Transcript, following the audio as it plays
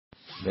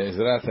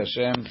Be'ezrat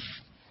Hashem,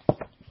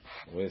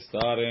 we're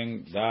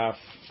starting Daf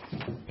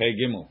Pei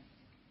Gimel.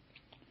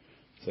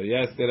 So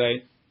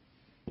yesterday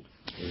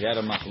we had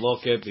a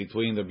machloket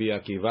between the Rabbi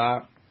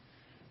Akiva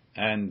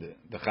and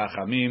the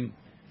Chachamim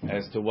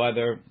as to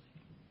whether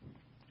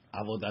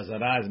Avodah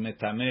Zarah is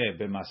metameh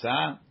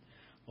b'masa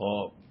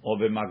or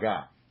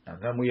b'maga.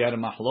 And then we had a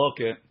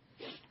machloket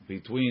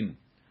between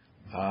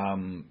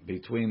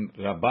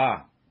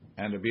Rabbah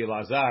and Rabbi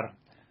Elazar,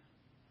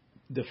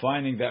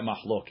 defining that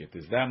machloket.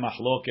 Is that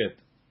machloket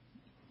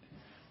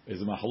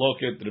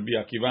Rabbi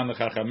Akiva and the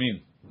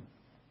Chachamim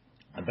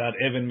about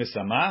Even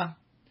Misama?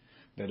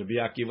 That Rabbi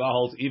Akiva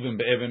holds even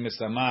be'Even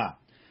Misama,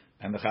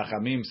 and the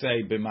Chachamim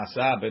say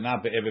b'masa, but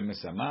not be'Even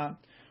Misama?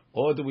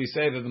 Or do we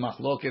say that the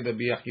machloket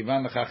Rabbi Akiva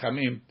and the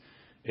Chachamim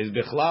is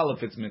bichlal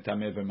if it's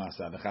mitameh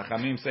b'masa? The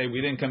Chachamim say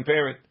we didn't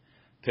compare it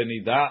to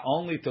nida,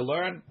 only to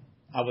learn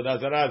Avodah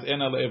Zarah is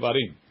ena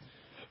le'evarim.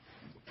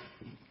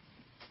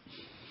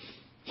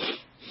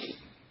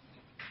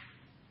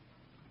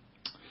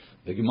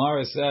 The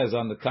Gemara says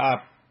on the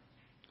top,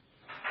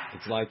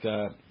 it's like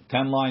 10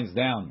 lines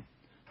down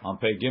on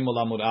Pei Gimel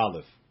Amud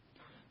Aleph.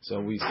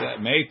 So we said,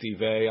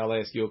 Meitive, I'll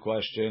ask you a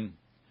question.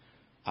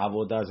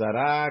 Avodah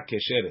Zarah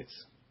kesheretz,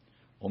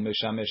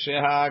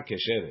 umeshamesheha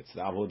kesheretz.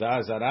 The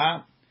Avodah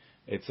Zarah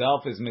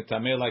itself is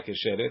mitameh like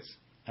kesheretz,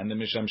 and the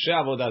mishamsheh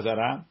Avodah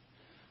Zarah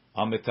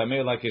are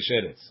mitameh like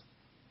kesheretz.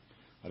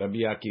 Rabbi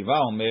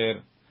Akiva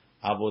omer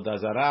Avodah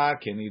Zarah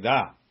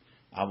kenida.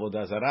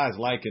 Avodah Zarah is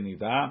like a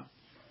nida.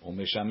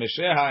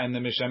 Umeshamesheha, and the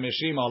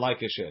mishameshim are like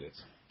a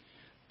sheretz.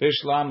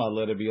 Bishlama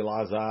Rabbi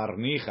Elazar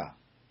nicha.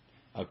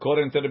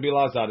 According to Rabbi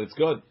Elazar, it's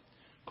good,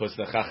 because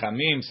the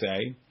Chachamim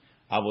say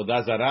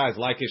Avodah Zarah is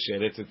like a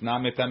sheretz. It's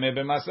not metameh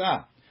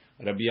b'masa.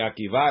 Rabbi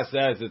Akiva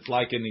says it's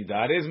like a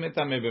nida. It is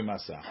metameh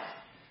b'masa.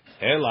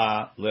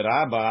 Ela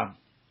l'Rabba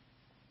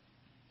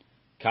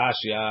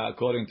kashya.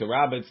 According to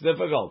Rabba, it's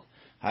difficult.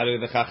 How do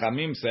the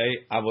Chachamim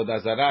say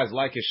Avodah Zarah is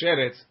like a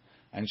sheretz,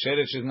 and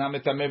sheretz is not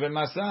metameh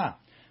b'masa?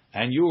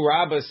 And you,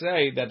 Rabbah,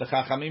 say that the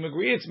Chachamim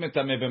agree it's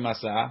mitameh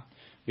b'masa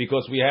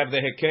because we have the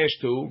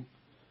hekesh to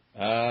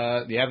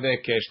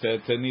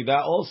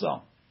nida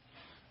also.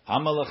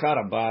 Amalecha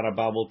Rabbah,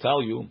 Rabbah will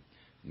tell you,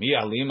 mi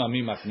alima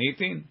mi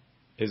maknitin.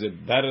 Is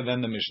it better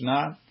than the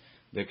Mishnah?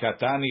 The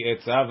katani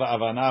etzav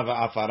avana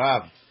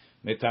va'afarav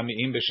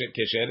mitamiim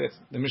kesheretz.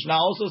 The Mishnah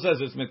also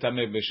says it's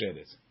mitameh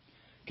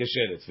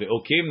kesheretz.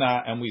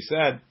 Ve'okimna, and we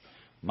said,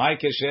 my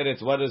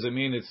kesheretz. What does it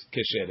mean? It's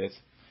kesheretz.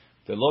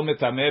 The lo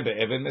metameh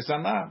be'even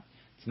misama.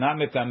 It's not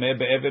metameh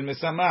be'even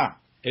misama.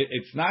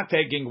 It's not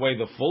taking away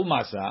the full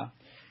masa.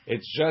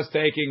 It's just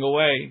taking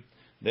away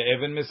the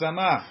even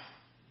misama.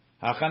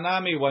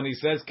 Hachanami, when he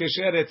says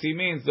kesheretz, he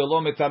means the lo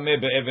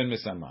metameh be'even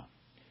misama.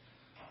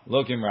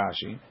 Look in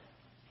Rashi.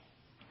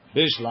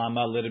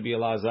 Bishlama l'Rabbi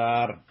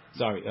Elazar.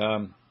 Sorry.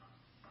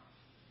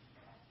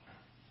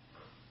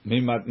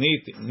 Mimat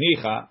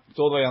nicha. It's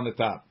all the way on the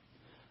top.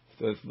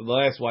 The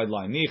last wide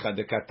line. Nicha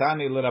de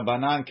katani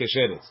l'Rabanan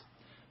kesheretz.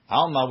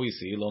 Alma we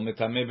see lo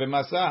metameh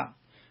b'masa,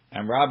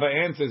 and Rabba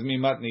answers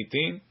mimat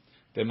nitin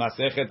the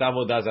masechet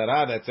avodah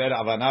zarah that said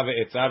avana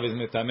ve'etzav is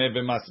metameh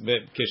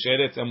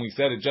kesheretz, and we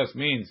said it just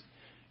means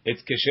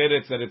it's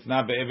kesheretz that it's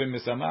not be'evin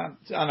misama.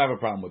 I don't have a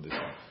problem with this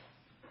one.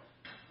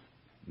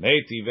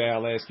 Meiti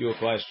I'll ask you a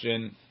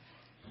question.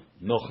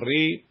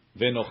 Nochri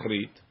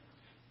ve'nochrit,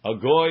 a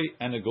goy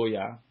and a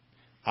goya,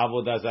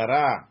 avodah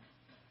zarah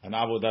and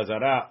avodah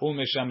zarah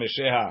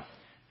umeshamesheha,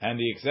 and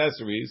the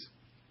accessories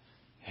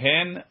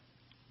hen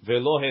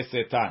velo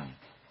hesetan.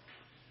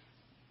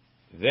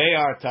 They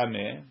are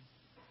tameh,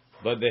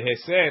 but the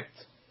heset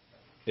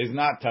is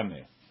not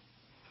tameh.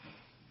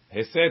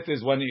 Heset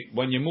is when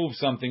you move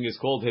something is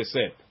called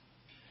heset.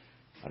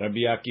 Rabbi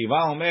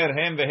Akiva omer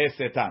hem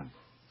vehesetan.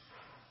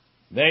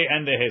 They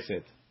and the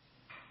heset.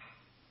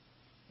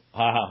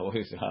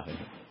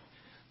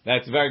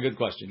 That's a very good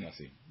question,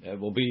 Yossi. It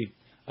will be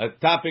a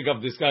topic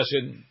of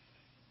discussion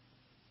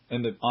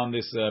on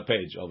this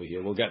page over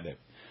here. We'll get there.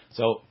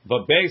 So,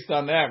 but based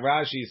on that,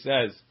 Rashi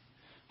says,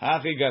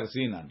 "Hachi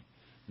garsinan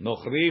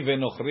nochri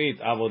ve'nochrit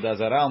avodah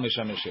zarah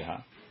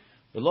u'mishamesheha,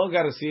 v'lo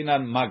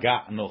garsinan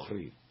maga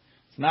nochri."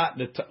 It's not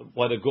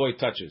what a goy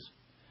touches.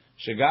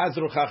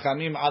 Shegazru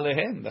chachamim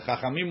alehem. The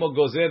chachamim will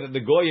gozer the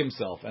goy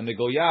himself, and the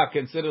goya are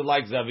considered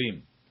like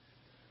zavim.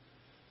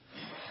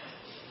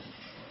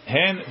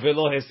 Hen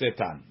v'lo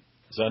hesetan.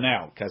 So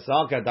now,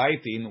 kasal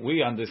kadaitin,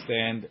 we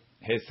understand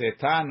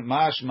hesetan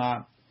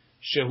mashma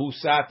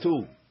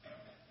shehusatu.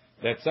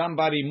 That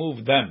somebody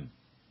moved them.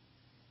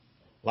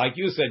 Like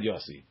you said,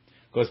 Yossi.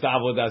 Because the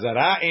Avodah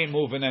Zarah ain't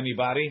moving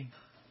anybody.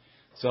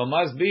 So it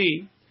must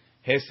be,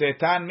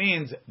 Hesetan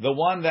means the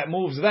one that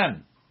moves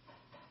them.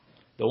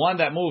 The one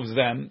that moves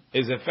them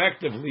is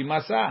effectively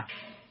Masa.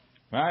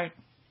 Right?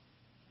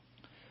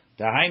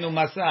 Tahainu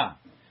Masa.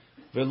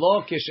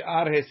 V'lo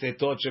kish'ar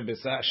Hesetot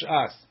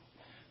sheb'sh'as.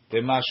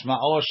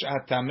 Temashma'o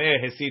sh'atameh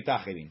hesit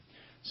achirim.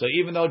 So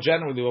even though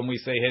generally when we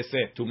say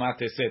Heset,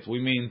 Tumat Heset, we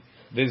mean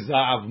the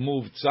Zav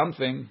moved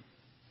something,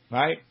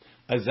 right?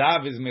 a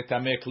zav is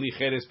metame kli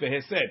cheres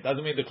beheset.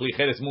 Doesn't mean the kli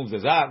cheres moves the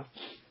zav.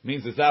 It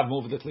means the zav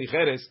moves the kli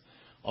cheres.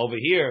 Over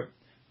here,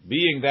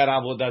 being that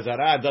avodah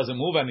zarah doesn't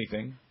move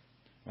anything,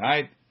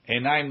 right?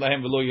 Enaim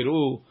lahem v'lo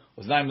yiru,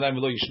 oznaim lahem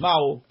v'lo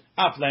yishma'u,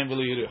 af lahem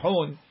v'lo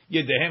yirihun,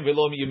 yedehem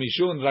v'lo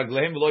yimishun,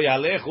 raglehem v'lo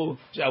yalechu.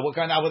 What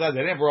kind of avodah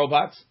zarah?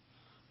 Robots,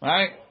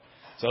 right?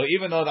 So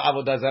even though the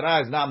avodah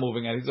zarah is not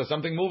moving anything, so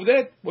something moved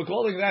it, we're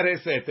calling that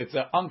heset. It's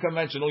an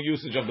unconventional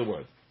usage of the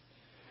word,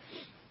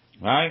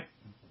 right?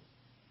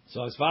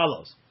 So as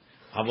follows: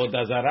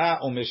 avodah zarah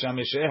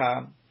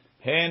umeshamesheha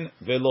hen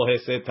v'lo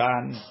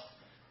hesetan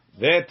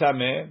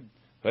ve'tameh,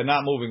 but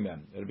not moving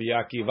them. Rabbi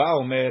Akiva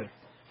omer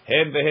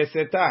hen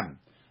ve'hesetan.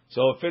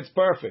 So it fits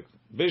perfect.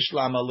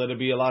 Bishlama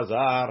l'Rabbi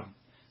Elazar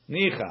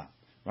nicha.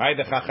 Right?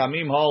 The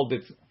Chachamim hold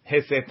that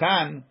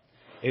hesetan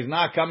is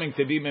not coming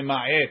to be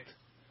mema'et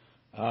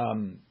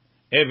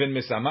even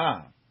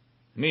misama.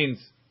 Means,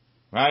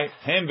 right?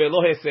 Hen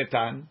ve'lo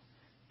hesetan.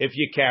 If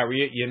you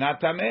carry it, you're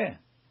not tameh.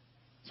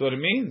 That's what it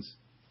means.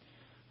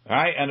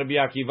 Right? And Rabbi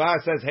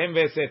Akiva says hen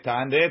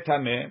ve'hesetan they're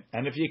tameh,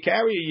 and if you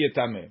carry it, you're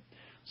tameh.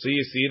 So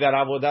you see that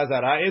avodah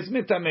zarah is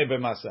mitameh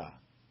b'masa,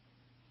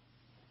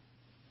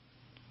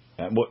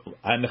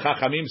 and the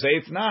Chachamim say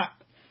it's not.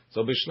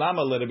 So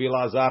bishlama l'Rabbi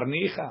Elazar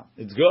nicha.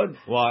 It's good.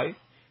 Why?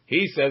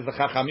 He says the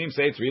Chachamim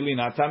say it's really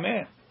not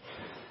tameh.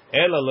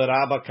 Ela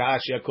l'Rabba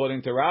kashi.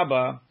 According to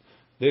Rabba,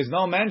 there's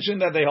no mention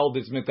that they hold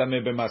it's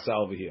mitameh b'masa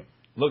over here.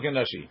 Look in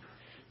Rashi.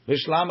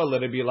 Bishlama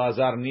l'Rabbi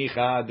Elazar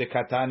nicha de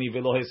katani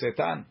v'lo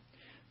hesetan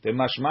de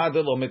mashma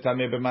de lo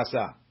mitameh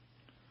b'masa.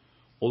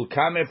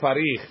 Ulkame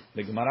parich.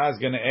 The Gemara is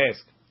going to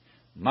ask,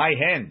 my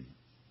hen.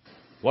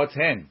 What's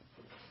hen?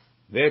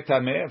 They're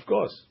tameh, of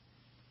course.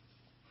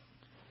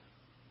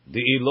 The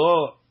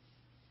ilo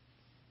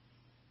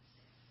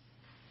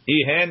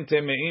ihen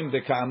temeim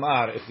de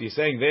kamar. If you're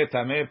saying they're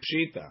tameh,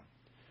 pshita.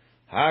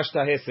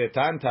 Hashta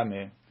hesetan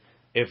tameh.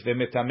 If they're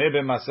metameh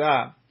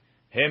b'masa,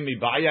 hem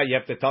ibaya. You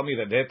have to tell me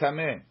that they're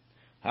tameh.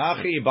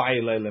 Hachi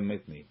ibaya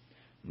le'lemitni.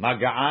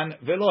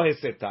 Maga'an velo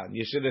hesetan.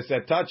 You should have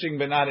said touching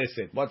but not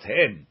heset. What's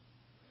hen?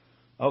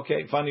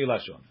 Okay, funny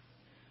lashon.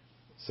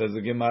 Says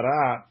the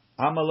Gemara,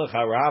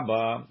 Amalecha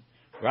Rabba.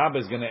 Rabba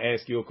is going to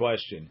ask you a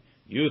question.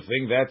 You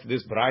think that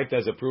this Braita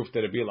is a proof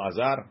to Rabbi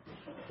Elazar?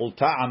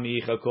 Ulta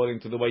amich, according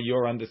to the way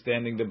you're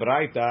understanding the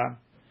Braita,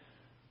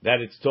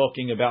 that it's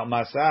talking about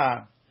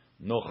Masa,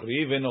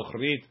 Nochri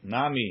ve'nochrit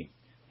nami,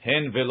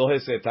 hen velo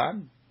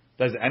hesetan?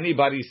 Does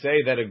anybody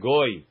say that a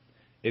goy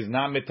is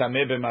not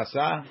mitameh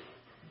b'masa?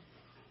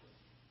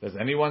 Does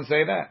anyone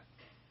say that?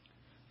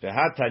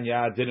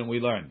 Ve'hatanya, didn't we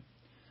learn?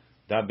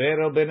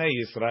 Daber el bnei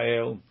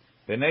Yisrael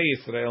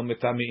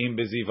metamiim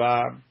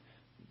beziva,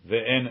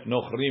 ve'en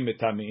nochrim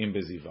metamiim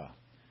beziva.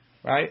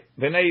 Right?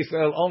 Bnei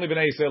Yisrael, only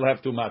Bnei Yisrael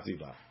have two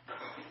matziva.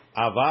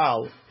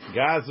 Aval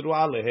gazru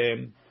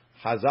alehem,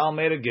 Hazal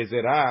made a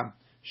gezerah,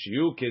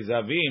 shiu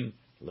kezavim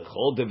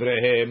lechol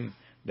devrehem,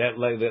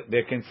 that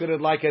they're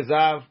considered like a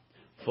zav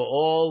for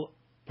all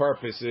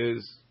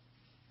purposes.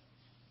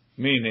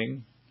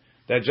 Meaning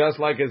that just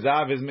like a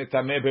zav is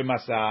mitameh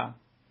b'masa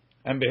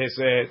and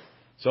beheset,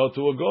 so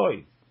to a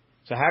goy.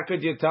 So how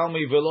could you tell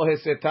me velo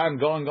hesetan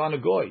going on a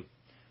goy?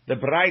 The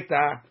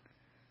Braita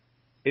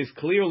is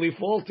clearly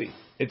faulty.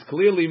 It's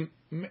clearly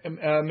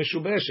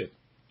mishubeshet.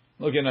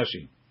 Look at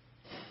Rashi.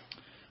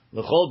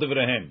 L'chol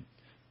devrehem.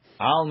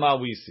 Alma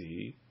we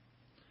see,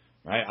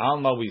 right?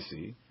 Alma we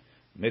see.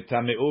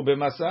 Metameu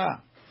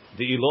b'masa.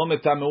 De'ilo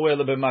metameu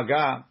ele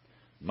b'maga.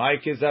 Mai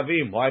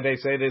kezavim. Why they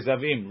say they're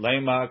zavim?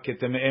 Lema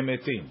keteme'em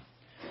etim.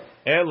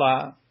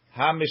 Ela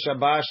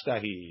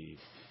ha-mishabashtahi.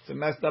 It's a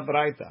messed up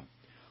Braita.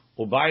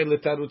 Ubai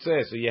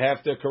l'tarutze, so you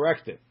have to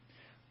correct it.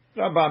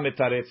 Rabba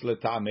mitaretz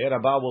l'ta'ameh.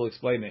 Rabba will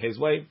explain it his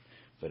way.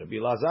 Rabbi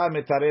Elazar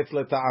mitaretz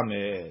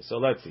l'ta'ameh. So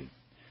let's see.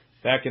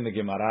 Back in the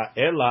Gemara.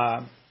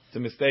 Ela, it's a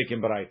mistake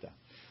in Braita.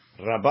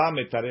 Rabba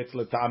mitaretz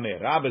l'ta'ameh.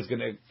 Rabba is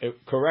going to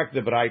correct the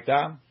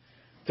Braita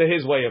to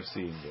his way of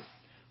seeing it.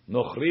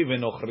 Nochri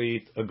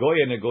v'nochrit, a goy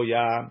and a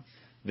goya,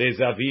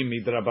 ve'zavim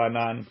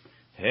midrabanan,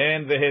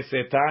 hen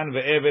ve'hesetan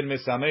ve'even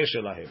mesameh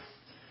shelahem.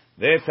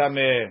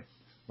 Ve'tameh.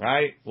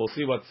 Right? We'll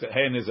see what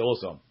hen is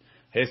also.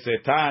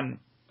 Hesetan,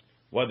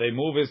 what they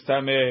move is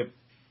tameh.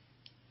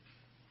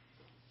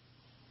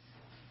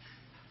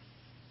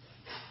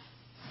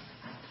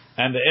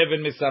 And the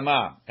even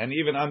misama, and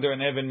even under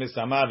an even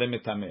misama, the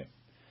mitameh.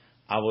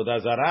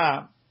 Avodah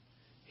zarah,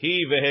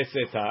 he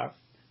veheseta,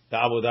 the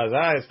avodah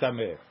zarah is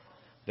tameh.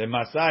 The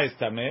masa is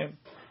tameh.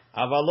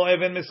 Avalo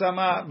even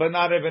misama, but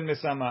not even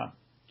misama.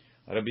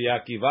 Rabbi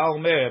Akiva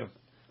omer,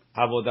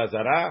 avodah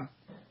zarah,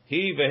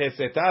 he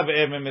veheseta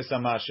ve'even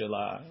misama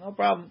shela. No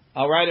problem.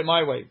 I'll write it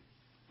my way.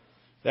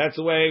 That's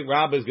the way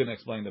Rabbi is going to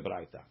explain the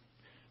Braita.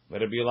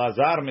 But Rabbi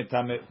Elazar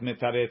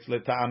mitaretz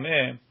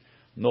leta'ameh,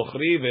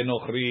 nochri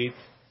ve'nochrit,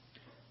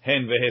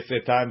 hen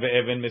vehesetan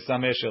ve'even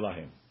misama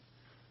shelahem.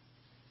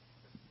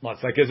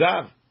 What's like a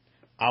zav?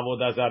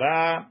 Avodah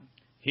zarah,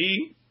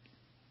 he,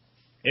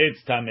 it's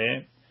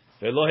tameh,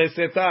 ve'lo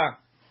heseta,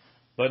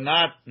 but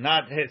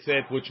not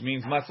heset, which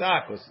means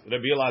masak.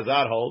 Rabbi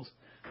Elazar holds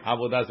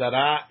Avodah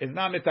Zarah is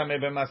not mitameh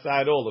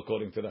b'masa at all,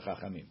 according to the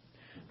Chachamim.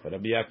 But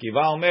Rabbi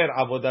Akiva Omer,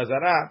 Avodah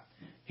Zarah,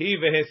 he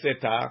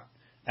veheseta,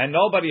 and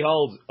nobody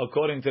holds,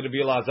 according to Rabbi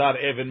Elazar,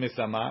 even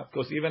misama,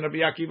 because even Rabbi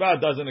Akiva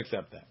doesn't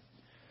accept that.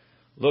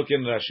 Look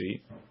in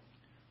Rashi.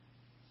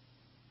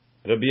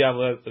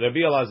 Rabbi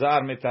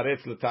Elazar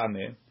mitaretz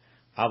l'tameh,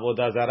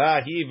 Avodah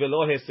Zarah hi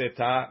velo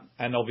heseta,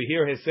 and over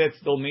here heset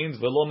still means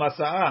velo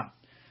masa'a,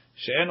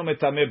 she'enu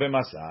mitameh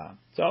b'masa'a.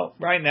 So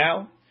right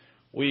now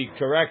we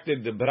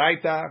corrected the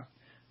Braita,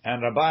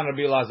 and Rabban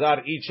Rabbi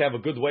Elazar each have a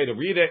good way to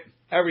read it.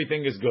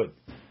 Everything is good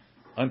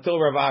until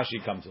Rav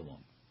Ashi comes along.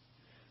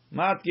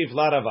 Matkif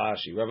la Rav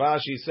Ashi. Rav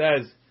Ashi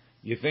says,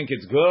 "You think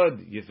it's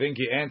good? You think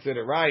you answered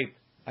it right?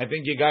 I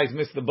think you guys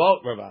missed the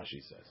boat." Rav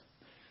Ashi says,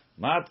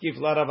 "Matkif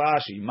la Rav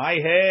Ashi. My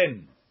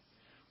hen.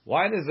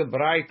 Why does the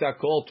Braita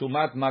call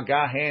Tumat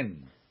Maga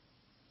hen?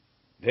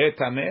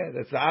 Ve'tameh.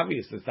 That's the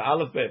obvious. That's the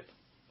aleph bet."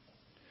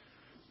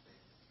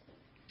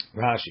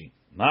 Rashi.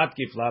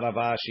 Matkif la Rav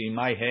Ashi.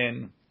 My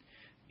hen.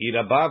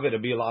 Iraba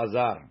ve'Rabbi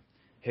Elazar.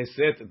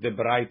 Heset de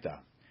Braita.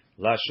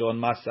 Lashon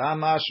Masa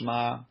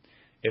Mashma.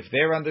 If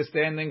they're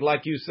understanding,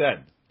 like you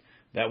said,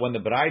 that when the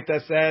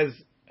Braita says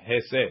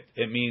Heset,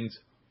 it means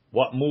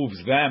what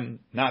moves them,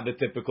 not the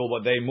typical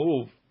what they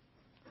move.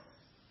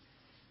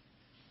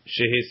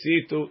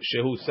 Shehesitu,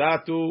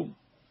 Shehusatu,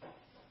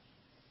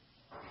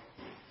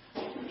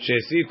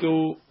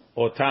 Shehesitu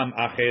Otam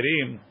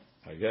Acherim,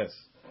 I guess,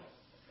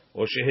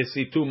 or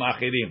Shehesitum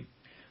Acherim.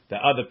 The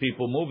other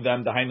people move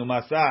them, the Hainu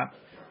Masa,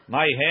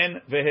 my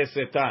hen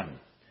vehesetan.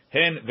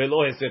 Hen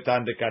velo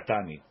hesetan de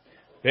katani.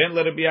 Ben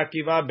le Rabbi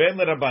Akiva, ben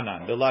le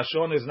Rabbanan. The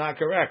lashon is not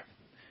correct.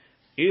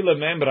 Ila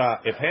membra,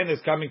 if hen is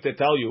coming to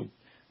tell you,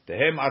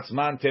 tehem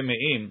atzman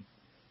temeim,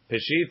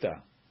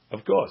 peshita.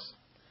 Of course.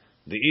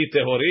 The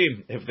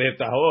tehorim, if they're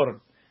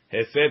tahor,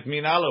 heset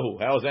min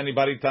alahu. How is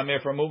anybody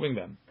tameh for moving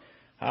them?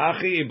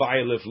 Hachi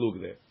ibai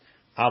leflugde.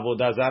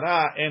 Avodah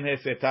zarah en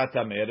hesetat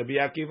tameh. Rabbi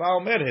Akiva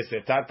omer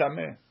hesetat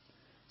tameh.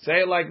 Say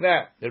it like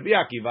that. Rabbi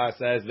Akiva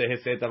says the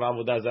heset of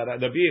avodah zarah.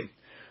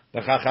 The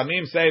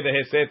Chachamim say the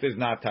Heset is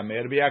not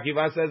Tameh. Rabbi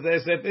Akiva says the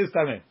Heset is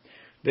Tameh.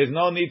 There's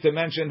no need to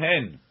mention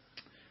Hen.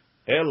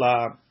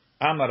 Ela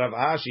Amar Rav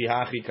Ashi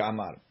Hachi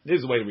Kamar. This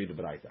is the way to read the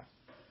Braita.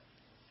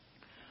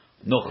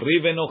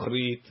 Nochri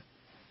ve'nochrit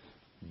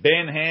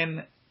ben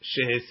hen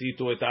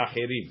shehesitu et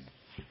acherim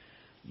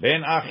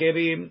ben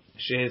acherim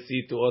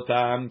shehesitu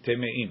otam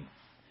temeim.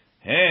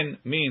 Hen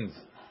means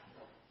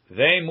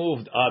they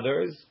moved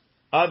others,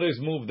 others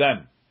moved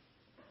them.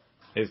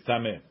 Is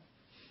Tameh.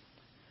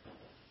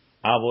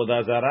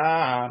 Avodah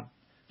Zarah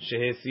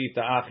shehesita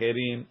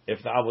acherim.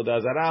 If the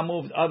Avodah Zarah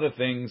moved other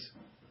things,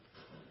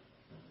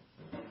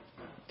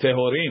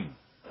 tehorim.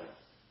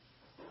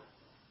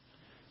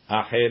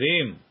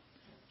 Acherim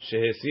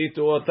shehesitu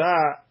ota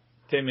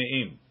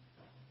temeim.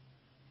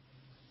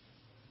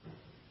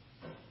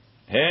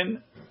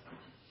 Hen,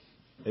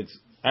 it's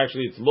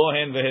lo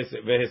hen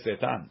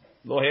vehesetan.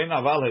 Lo hen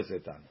aval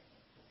hesetan.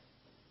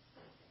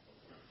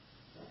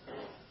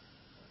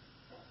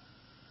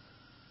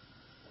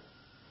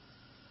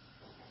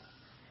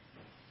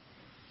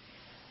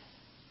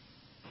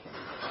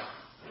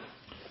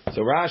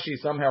 So Rashi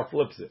somehow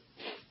flips it.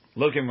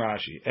 Look in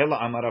Rashi. Ela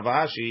amar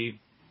Rashi,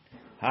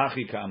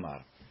 hachi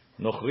kamar.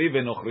 Nochri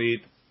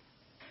ve'nochrit,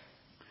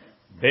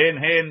 ben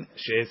hen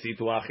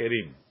shehesitu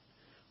acherim.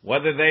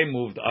 Whether they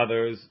moved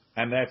others,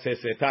 and that's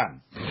hesetan.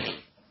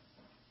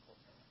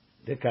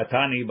 The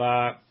katani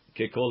ba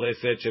kekol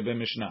heset shebe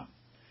mishnah.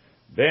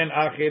 Ben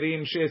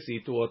acherim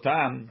shehesitu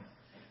otam,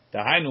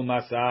 tahainu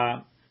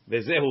masa,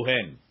 vezehu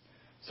hen.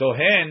 So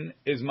hen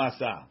is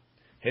masa.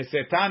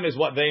 Hesetan is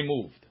what they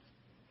moved.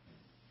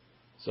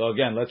 So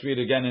again, let's read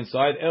again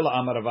inside. Ela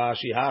amar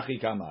Vashi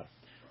hachi kamar.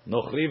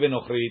 Nochri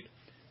ve'nochrit.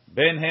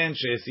 Ben hen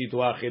she'esitu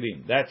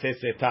achirim. That's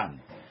hesetan.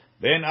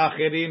 Ben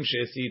achirim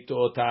she'esitu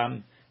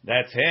otam.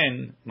 That's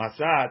hen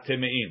masa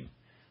temeim.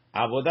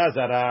 Avodah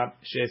zarah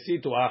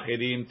she'esitu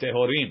achirim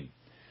tehorim.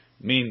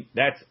 Mean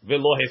that's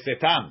velo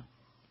hesetam.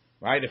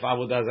 Right? If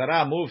avodah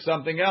zarah moves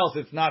something else,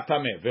 it's not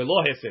tameh.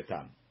 Velo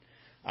hesetam.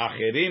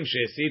 Achirim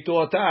she'esitu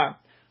otam.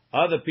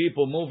 Other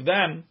people move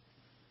them.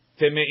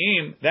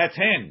 Temeim. That's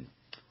hen.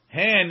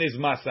 Hen is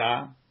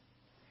masa,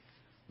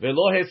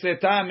 velo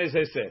hesetam is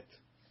heset.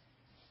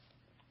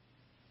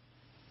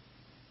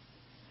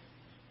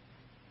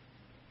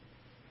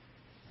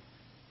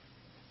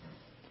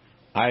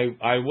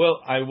 I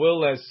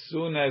will as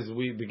soon as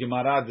the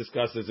Gemara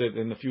discusses it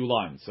in a few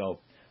lines.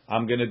 So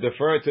I'm going to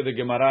defer to the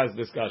Gemara's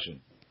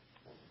discussion.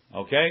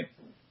 Okay?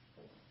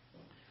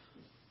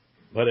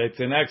 But it's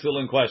an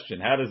excellent question.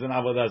 How does an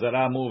avodah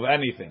zarah move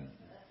anything?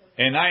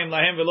 Enayim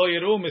lahem velo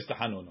yiru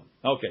mistahanunu.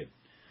 Okay.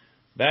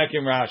 Back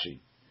in Rashi,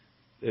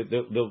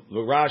 the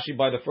Rashi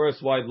by the first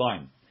wide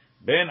line.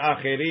 Ben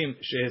acherim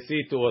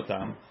shehesitu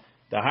otam,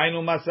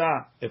 tahainu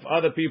masa. If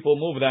other people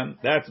move them,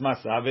 that's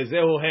masa.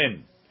 Vezehu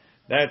hen,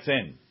 that's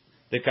hen.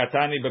 The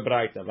katani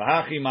bebraita.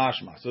 V'hachi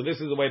mashma. So this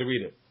is the way to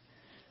read it.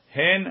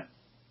 Hen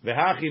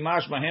v'hachi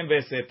mashma hen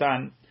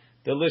vesetan.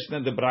 The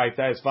lishna the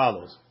braita as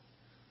follows.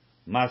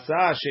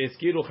 Masa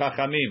she'eskiru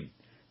chachamim.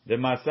 The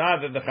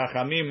masa that the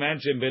chachamim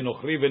mentioned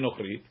benochri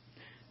v'nochrit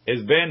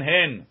is ben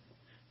hen.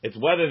 It's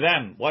whether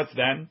them. What's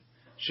them?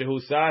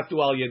 Shehusatu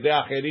al yedei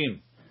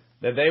acherim.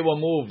 That they were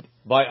moved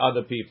by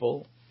other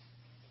people.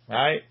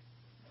 Right?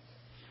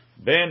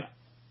 Ben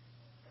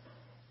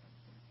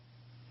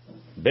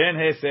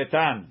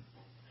hesetan.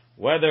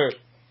 Whether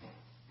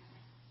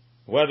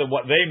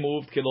what they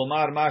moved,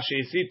 kilomar ma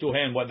she'esitu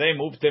hen, what they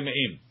moved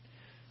temeim.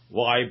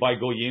 Why? By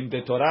goyim,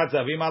 the Torah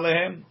zavim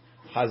alehem.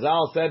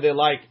 Chazal said they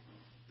like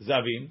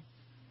zavim.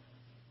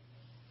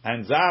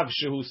 And zav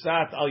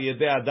shehusat al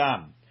yedei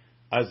adam.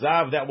 A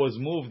zav that was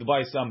moved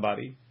by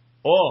somebody.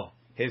 Or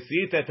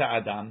hesita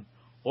adam.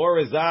 Or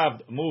a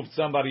zav moved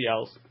somebody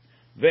else.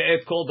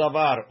 Ve'et kol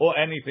davar. Or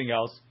anything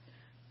else.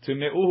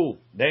 Tumeuhu.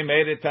 They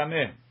made it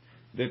tameh.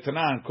 The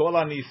Tanan, kol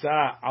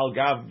anisa al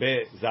gav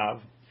be'zav.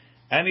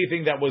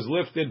 Anything that was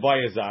lifted by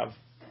a zav.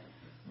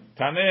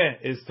 Tameh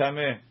is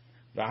tameh.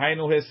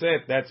 V'hainu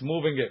heset, that's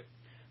moving it.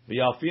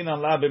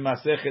 V'yalfinan la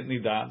b'masechet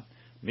nida.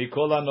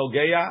 Mikol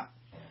hanogeya.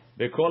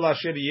 V'kol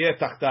asher yeh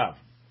tachtav.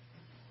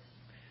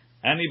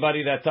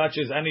 Anybody that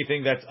touches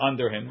anything that's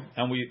under him.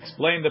 And we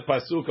explained the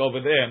pasuk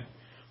over there.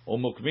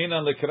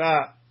 Umukminan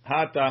lekra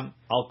hatam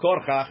al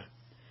korchach.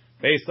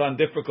 Based on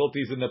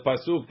difficulties in the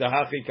pasuk.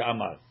 Tahachi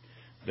ka'amar.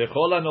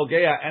 V'kol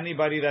hanogeya,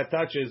 anybody that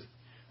touches.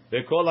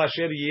 V'kol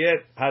asher yeh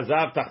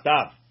hazav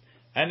tachtav.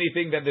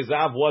 Anything that the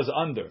zav was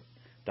under.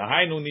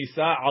 Tahainu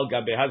nisa al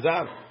gabe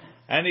hazav.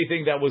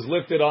 Anything that was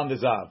lifted on the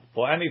zav,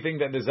 or anything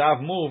that the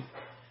zav moved,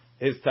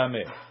 is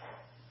tameh.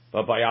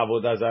 But by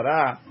avodah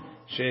zarah,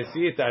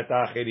 she'esita et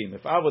achirim.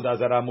 If avodah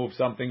zarah moves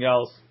something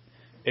else,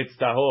 it's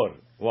tahor.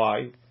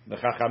 Why? The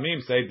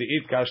chachamim say the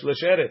it kash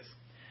l'sheretz.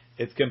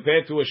 It's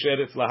compared to a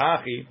sheretz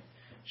lahachi,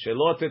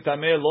 shelo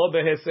tetameh lo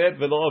beheset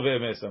velo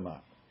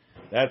ve'mesama.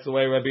 That's the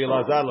way Rabbi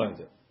Elazar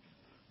learns it.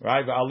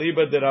 Right?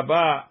 V'aliba de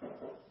Rabbah.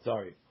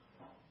 Sorry.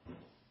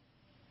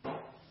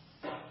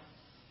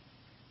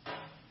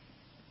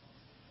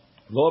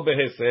 Lo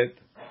beheset,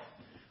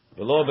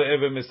 v'lo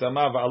be'eve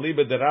misama,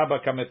 v'aliba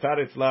deraba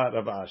kametaretz la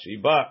Rav Ashi.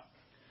 But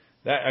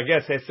that, I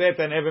guess heset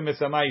and eve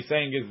misama he's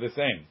saying is the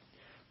same.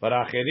 But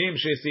acherim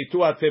she'esitu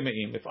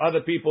atemeim. If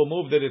other people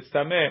moved it, it's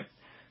tameh.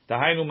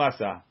 Tahainu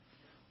masa.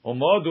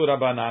 Umodu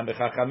Rabbanan. The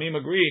chachamim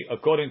agree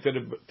according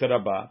to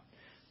Rabbah.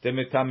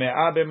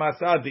 Temetamea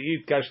b'masa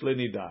di'it kash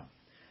lenida.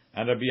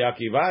 And Rabbi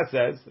Akiva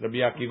says, Rabbi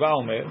Akiva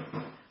omer,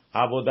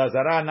 avodah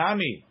zarah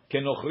nami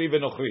kenochri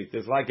v'nochrit.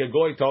 It's like a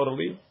goy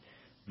totally.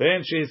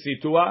 Ben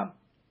she'esitua,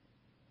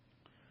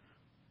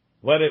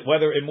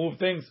 whether it moved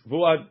things,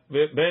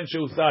 ben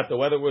she'usata,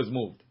 whether it was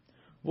moved.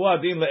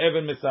 Vuadin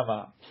le'even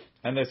mitzama.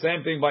 And the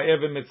same thing by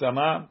even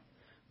mitzama,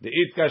 the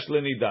itkash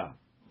lenida.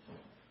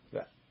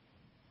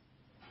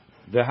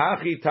 The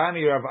hachi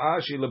tani Rav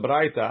Ashi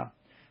lebraita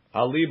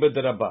aliba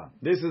de Rabbah.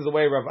 This is the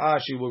way Rav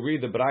Ashi will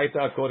read the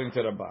braita according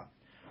to Rabbah.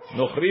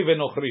 Nochri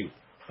ve'nochri,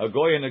 a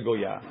goy and a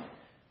goya.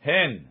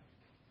 Hen,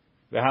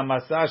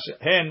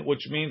 hen,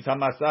 which means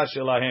hamasa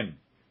shelahem.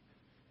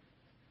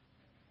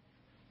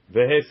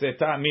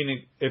 Vehesetan,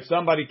 meaning if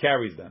somebody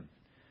carries them.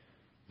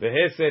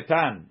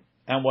 Vehesetan,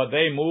 and what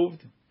they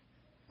moved.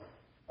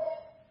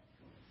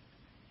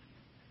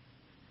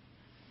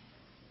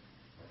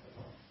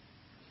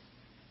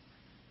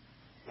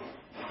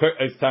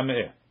 Is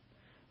tameh.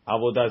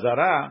 Avodah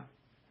zarah,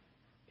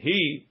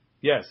 he,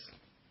 yes.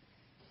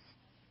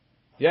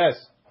 Yes.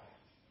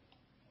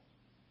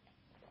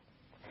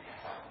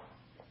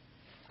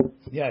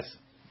 Yes.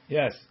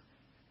 Yes.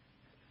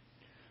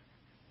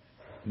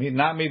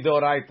 Not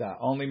midoraita,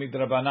 only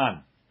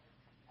midrabanan.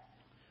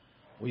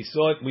 We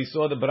saw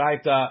the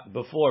braita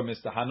before,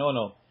 Mr.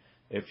 Hanono.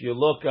 If you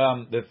look,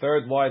 the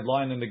third wide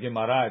line in the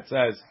Gemara, it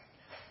says,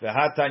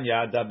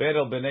 "V'hatanya daber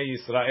el bnei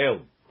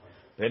Yisrael,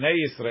 bnei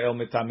Yisrael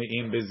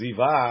mitamiim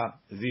beziva,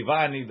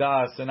 ziva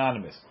nida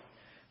synonymous.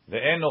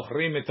 Ve'en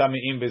ochrim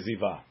mitamiim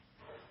beziva."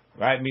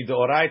 Right,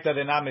 midoraita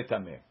dena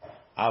mitameh.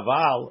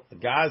 Aval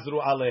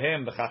gazru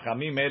alehem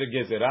v'chachamim mer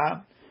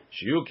gezerah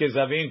shiyu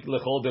kezavim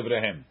lechol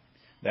devrehem.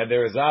 That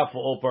there is for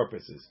all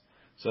purposes.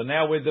 So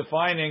now we're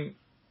defining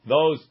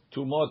those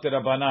two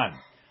moterabanan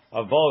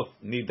of both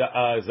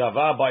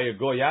zava by a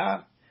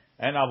goya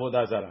and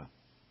avodah zarah.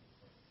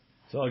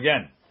 So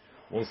again,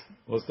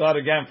 we'll start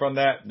again from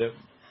that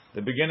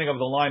the beginning of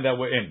the line that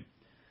we're in.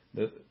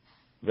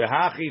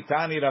 V'hachi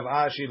tani Rav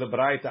Ashi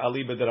lebraita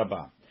aliba de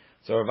Rabbah.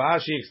 So Rav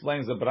Ashi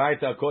explains the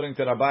braita according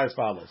to Rabbah as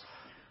follows: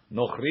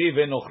 Nochri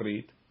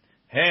ve'nochrit,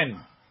 hen,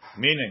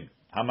 meaning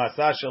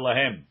hamasa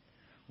shelahem,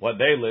 what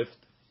they lift.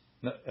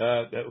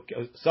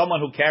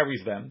 Someone who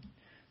carries them,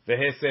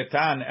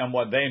 vehesetan, and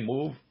what they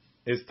move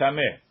is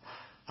tameh.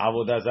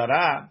 Avodah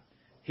zarah,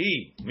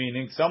 he,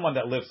 meaning someone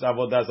that lifts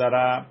avodah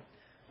zarah,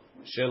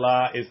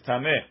 shela is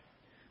tameh.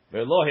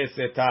 Velo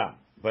heseta,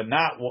 but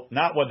not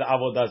what the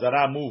avodah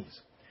zarah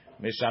moves.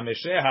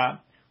 Mishamesheha,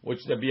 which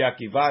the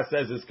Biakiva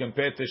says is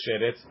compared to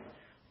sheretz,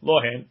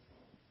 lohen,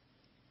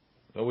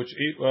 which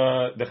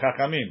the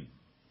chachamim.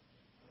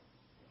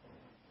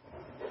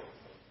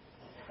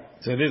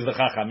 So this is the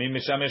chachamim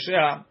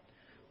mishameshah,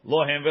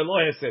 lohem velo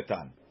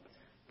hesetan.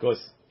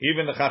 Because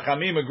even the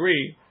Chachamim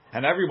agree,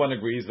 and everyone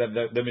agrees that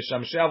the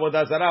Mishamshei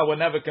Avodah Zarah were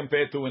never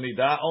compared to an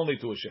Ida, only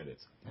to a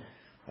Sheretz.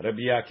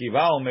 Rabbi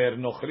Akiva Omer,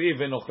 Nochri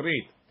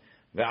v'Nochrit,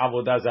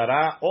 ve'Avodah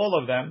Zarah, all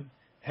of them,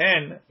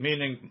 hen,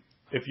 meaning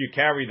if you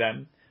carry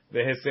them,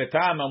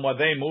 ve'hesetam, and what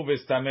they move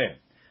is tameh.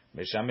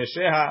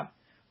 Mishamsheha,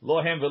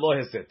 lohem velo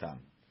hesetam.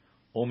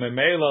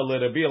 Umemela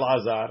leRabbi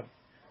Elazar,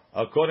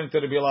 according to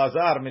Rabbi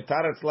Elazar,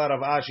 mitaretz la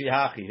Rav Ashi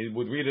hachi, he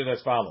would read it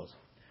as follows: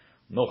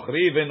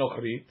 Nochri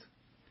v'Nochrit,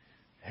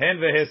 hen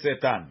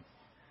ve'hesetan.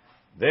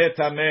 They're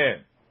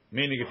tameh,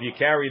 meaning if you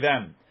carry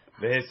them,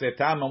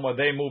 ve'hesetam, and what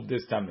they moved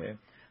is tameh.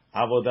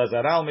 Avodah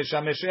zarah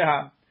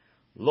u'mishamesheha,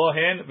 lo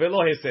hen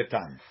ve'lo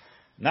hesetan.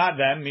 Not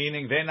them,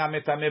 meaning they're not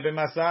metameh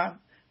b'masa,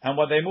 and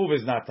what they move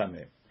is not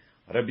tameh.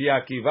 Rabbi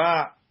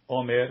Akiva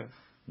Omer,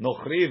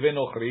 nochri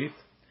ve'nochrit,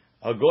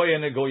 a goy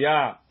and a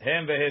goya,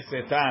 hen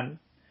ve'hesetan,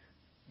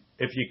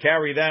 if you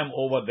carry them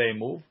or what they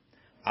move.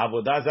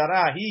 Avodah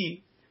zarah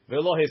hi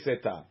ve'lo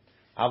hesetan.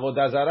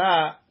 Avodah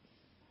zarah,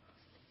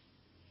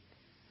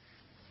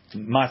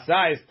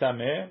 masa is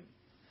tameh,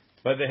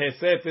 but the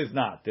heset is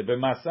not. The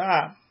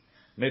b'masa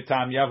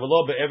metam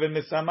yavlo be'even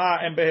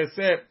misama and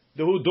beheset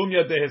dehu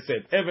dumya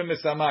deheset. Even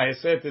misama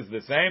heset is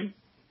the same.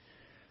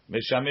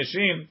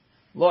 Mishameshim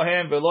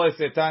lohem velo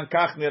hesetan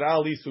kach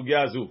nirah li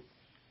sugya zu.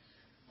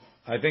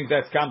 I think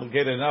that's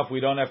complicated enough. We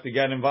don't have to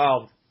get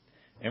involved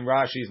in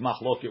Rashi's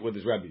machloket with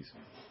his rabbis.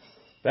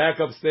 Back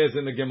upstairs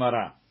in the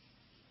Gemara.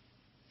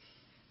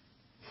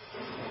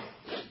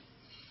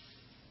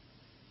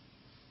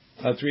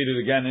 Let's read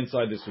it again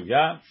inside the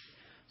sugya.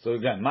 So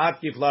again,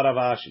 matkif la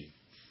Rav Ashi.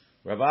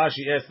 Rav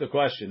Ashi asked the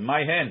question, my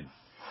hen,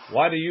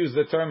 why do you use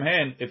the term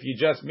hen if you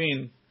just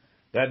mean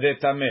that they're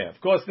tameh? Of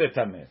course they're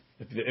tameh.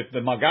 If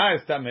the maga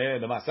is tameh,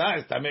 the masa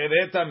is tameh,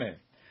 they're tameh.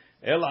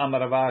 El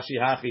amar Rav Ashi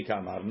hachi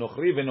kamar,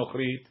 nochri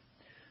v'nochrit,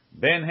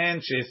 ben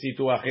hen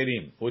she'esitu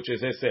achirim, which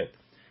is heset.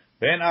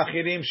 Ben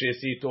achirim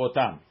she'esitu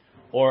otam,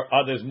 or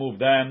others move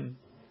them,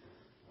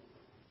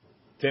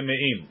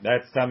 temeim,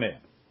 that's tameh.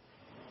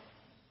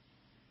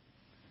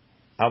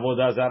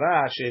 Avodah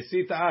zarah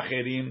she'esita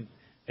achirim,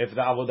 if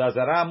the Avodah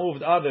Zarah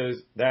moved others,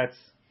 that's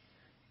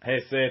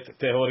Heset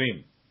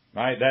Tehorim.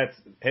 Right? That's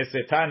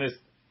Hesetan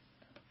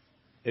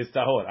is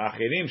Tahor.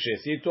 Achirim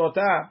She'esitu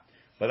Ota,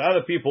 but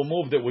other people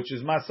moved it, which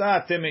is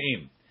Masa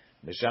Temeim.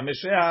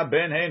 Mishamesheha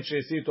Ben Hen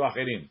She'esitu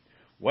Achirim.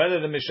 Whether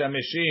the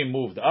Mishameshim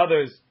moved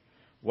others,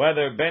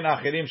 whether Ben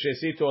Achirim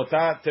She'esitu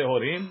Ota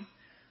Tehorim,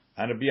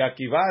 and Rabbi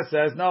Akiva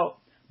says, no,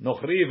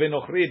 Nochri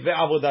ve'Nochrit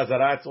ve'Avodah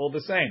Zarah, it's all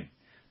the same.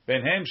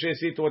 Ben Hen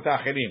She'esitu Ota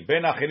Achirim.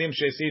 Ben Achirim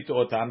She'esitu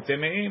Otam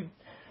Temeim.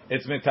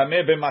 It's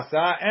metameh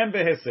b'masa and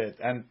beheset,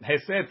 and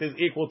heset is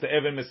equal to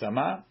even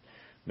misama.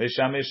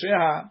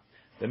 Mishamesheha,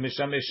 the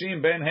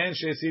mishameshim ben hen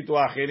she'esitu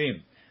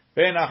achirim,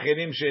 ben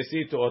achirim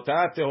she'esitu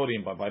ota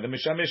tehorim. But by the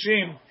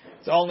mishameshim,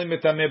 it's only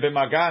metameh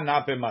b'maga,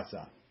 not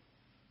b'masa.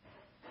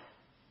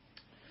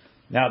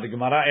 Now the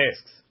Gemara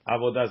asks,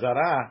 Avodah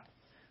zarah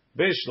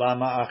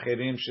bishlama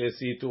achirim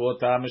she'esitu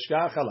ota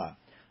mishkachala.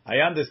 I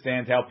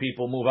understand how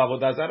people move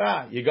avodah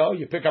zarah. You go,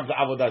 you pick up the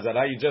avodah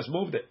zarah, you just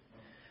moved it.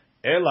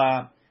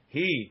 Ela.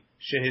 He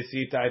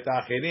shehesita et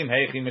achirim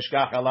heichi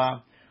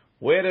mishkachala.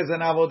 Where does an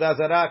avodah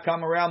zarah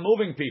come around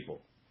moving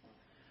people?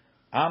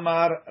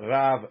 Amar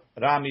Rav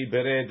Rami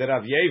Bere de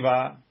Rav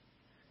Yeva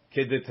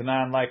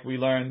kedetnan, like we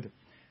learned.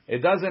 It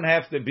doesn't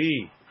have to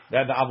be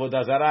that the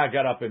avodah zarah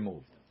got up and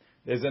moved.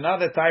 There's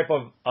another type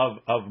of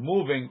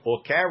moving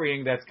or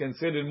carrying that's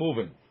considered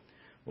moving.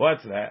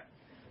 What's that?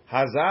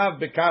 Hazav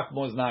bekaf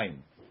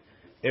moznaim.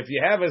 If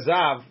you have a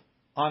zav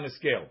on the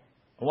scale,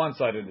 one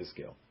side of the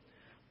scale.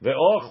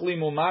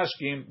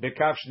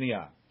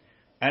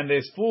 And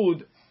there's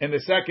food in the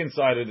second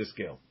side of the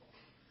scale.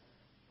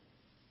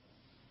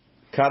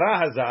 Kara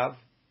hazav,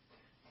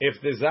 if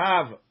the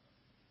zav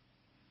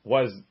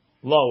was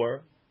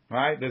lower,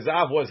 right? The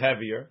zav was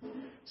heavier.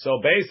 So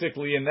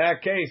basically, in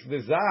that case,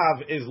 the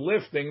zav is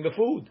lifting the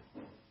food.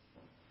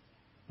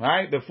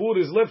 Right? The food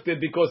is lifted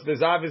because the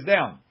zav is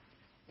down.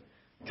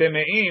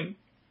 Temeim,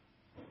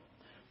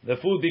 the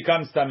food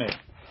becomes tameh.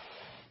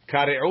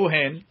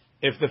 Kare'uhen,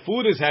 if the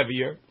food is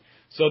heavier,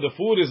 so the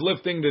food is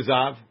lifting the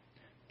zav,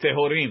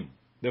 tehorim,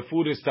 the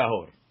food is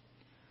tahor.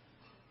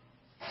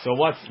 So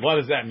what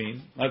does that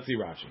mean? Let's see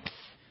Rashi.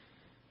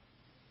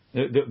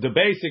 The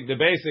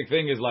basic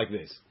thing is like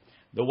this: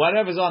 the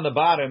whatever's on the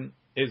bottom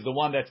is the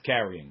one that's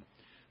carrying.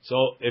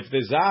 So if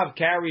the zav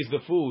carries the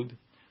food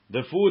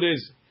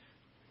is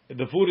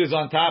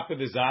on top of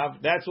the zav.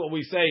 That's what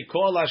we say.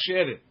 Kol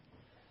asher,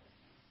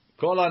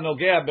 kol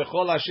hanogea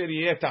bechol asher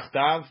yeh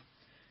tachtav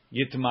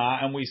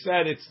yitma, and we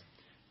said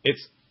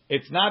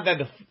it's not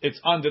that it's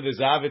under the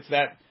zav, it's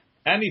that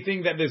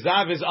anything that the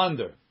zav is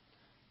under,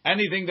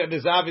 anything that the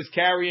zav is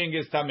carrying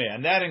is tameh,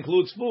 and that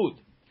includes food.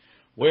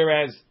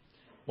 Whereas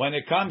when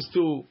it comes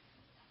to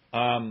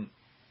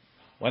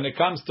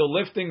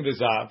lifting the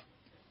zav,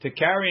 to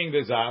carrying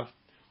the zav,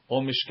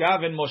 or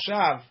mishkav and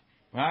moshav,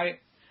 right?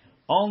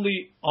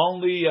 Only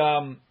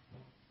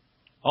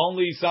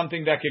Only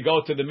something that could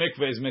go to the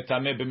mikveh is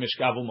mitameh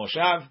b'mishkav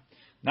u'moshav,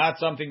 not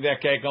something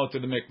that can't go to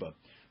the mikveh.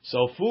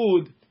 So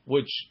food,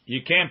 which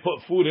you can't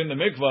put food in the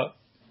mikveh,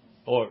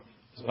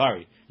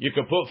 you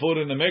could put food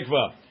in the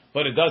mikveh,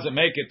 but it doesn't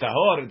make it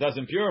tahor, it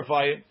doesn't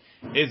purify it,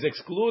 is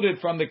excluded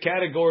from the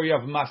category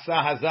of masah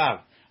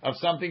hazav, of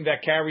something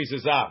that carries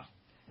a zav.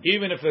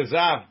 Even if the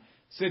zav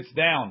sits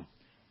down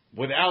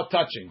without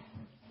touching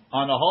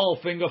on a whole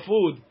thing of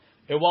food,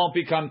 it won't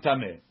become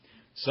tameh.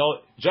 So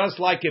just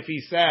like if he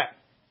sat,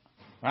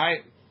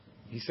 right?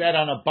 He sat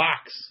on a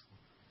box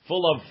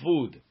full of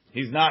food.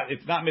 It's not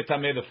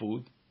mitameh the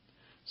food.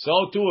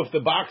 So too, if the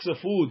box of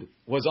food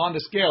was on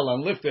the scale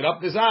and lifted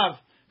up the zav,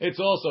 it's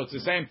the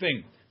same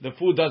thing. The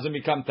food doesn't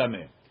become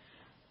tameh.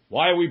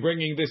 Why are we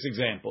bringing this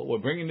example? We're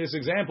bringing this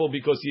example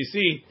because you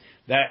see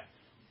that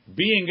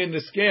being in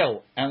the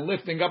scale and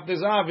lifting up the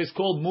zav is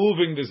called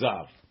moving the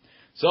zav.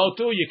 So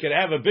too, you could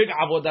have a big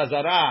avodah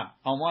zarah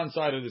on one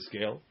side of the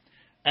scale,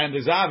 and the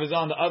zav is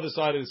on the other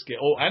side of the scale,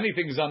 or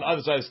anything is on the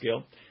other side of the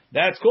scale.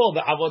 That's called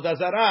the avodah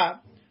zarah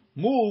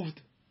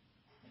moved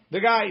the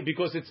guy,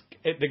 because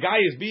the guy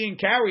is being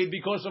carried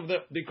because of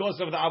the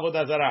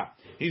avodah zarah.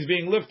 He's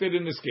being lifted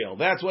in the scale.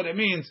 That's what it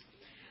means.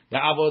 The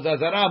avodah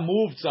zarah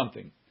moved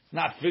something,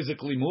 not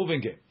physically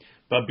moving it,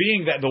 but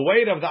being that the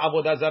weight of the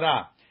avodah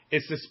zarah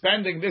is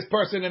suspending this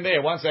person in the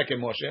air. 1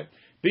 second, Moshe.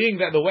 Being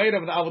that the weight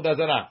of the avodah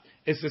zarah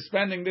is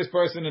suspending this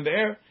person in the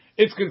air,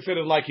 it's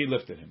considered like he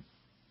lifted him.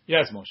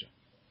 Yes, Moshe.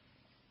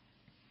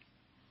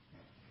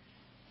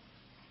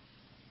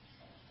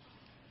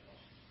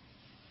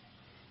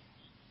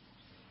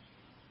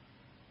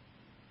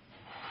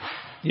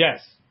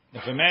 Yes.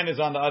 If a man is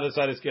on the other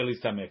side of the scale,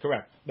 he's tameh.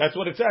 Correct. That's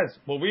what it says.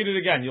 We'll read it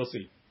again. You'll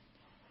see.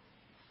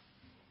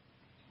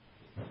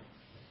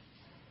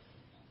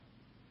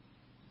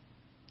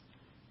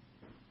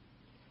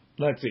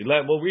 Let's see.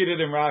 We'll read it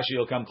in Rashi.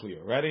 It'll come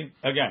clear. Ready?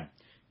 Again.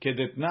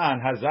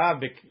 Keditnan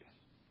hazav.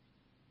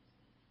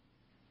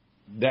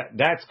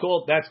 That's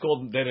called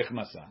derech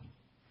masa.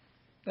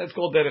 That's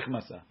called derech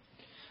masa.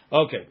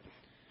 Okay.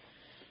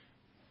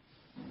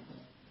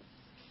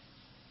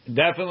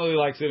 Definitely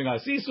like sitting on a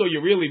seesaw,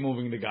 you're really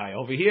moving the guy.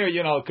 Over here,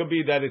 it could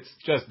be that it's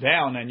just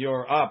down and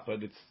you're up,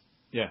 but it's,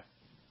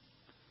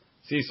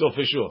 seesaw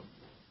for sure.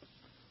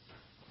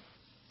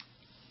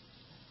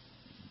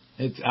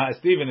 It's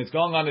Stephen, it's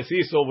going on a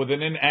seesaw with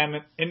an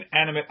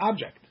inanimate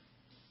object.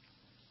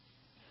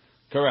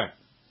 Correct.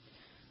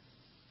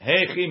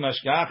 Heichi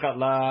mashkachat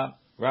la,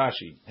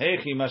 Rashi.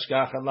 Heichi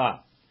mashkachat la.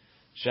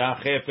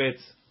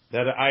 Sha'chefetz,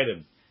 that an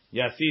item.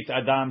 Yasit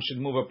adam should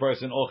move a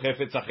person, or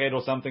chefetz acher,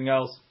 or something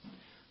else.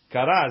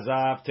 Kara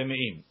zav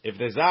temeim. If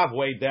the zav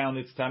weighed down,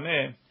 it's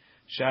tameh.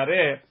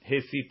 Shareh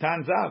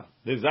hesitan zav.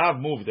 The zav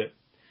moved it.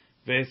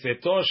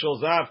 Veheseto shel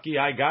zav ki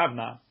hai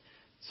gavna.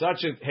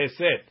 Such a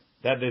heset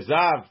that the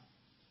zav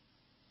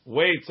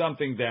weighed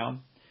something down.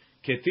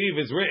 Ketiv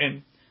is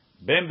written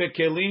ben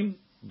bekelim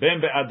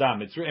ben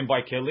be'adam. It's written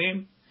by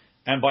kelim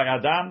and by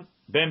adam.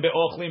 Ben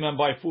be'ochlim and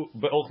by food.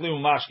 Be'ochlim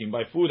umashkim,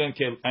 by food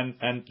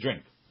and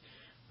drink.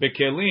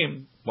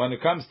 Bekelim, when it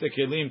comes to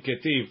kelim,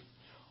 ketiv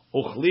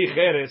uchli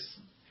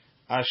cheres.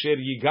 Asher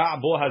yiga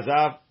bo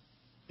hazav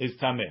is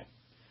tameh.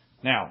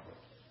 Now,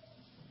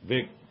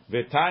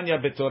 v'tanya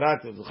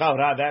betorat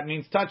l'chavra, that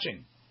means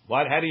touching.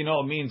 How do you know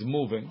it means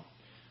moving?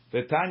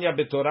 V'tanya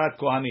betorat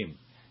kohanim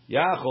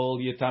yachol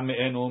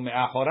yitameenu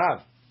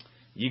me'achorav.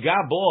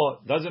 Yiga bo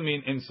doesn't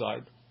mean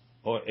inside,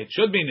 or it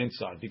should mean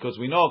inside, because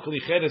we know kli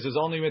cheres is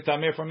only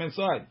mitameh from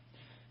inside.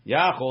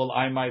 Yachol,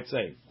 I might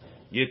say,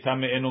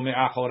 yitameenu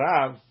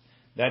me'achorav,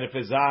 that if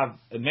a zav,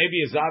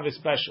 maybe a zav is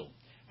special.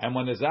 And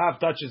when the zav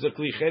touches a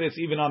kli cheres,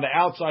 even on the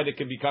outside, it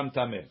can become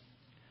tameh.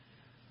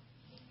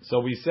 So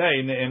we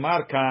say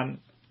ne'emar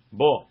kan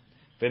bo,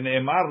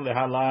 ve'ne'emar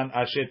lehalan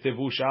asher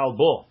tevush al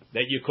bo,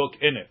 that you cook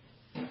in it.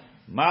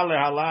 Ma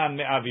lehalan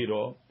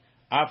me'aviro,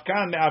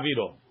 afkan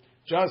me'aviro.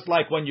 Just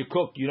like when you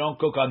cook, you don't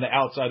cook on the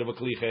outside of a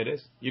kli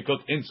cheres, you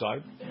cook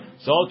inside.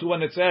 So too,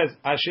 when it says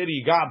asher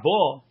yiga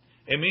bo,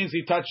 it means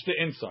he touched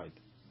the inside.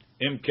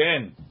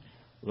 Imken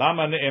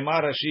lama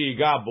ne'emar asher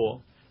yiga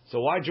bo. So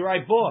why'd you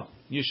write bo?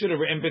 You should have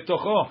written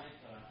betocho.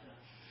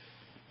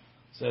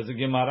 Says the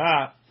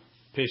Gemara,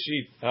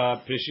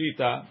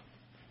 Peshita,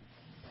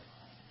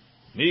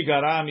 Mi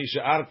gara mi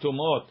she'ar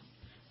tumot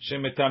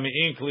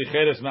shemetami'in kli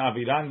cheres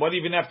ma'aviran. What do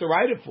you even have to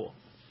write it for?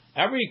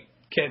 Every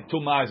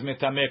tumah is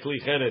metameh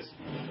kli cheres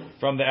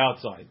from the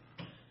outside.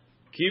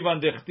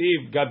 Kivan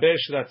dechtiv gabe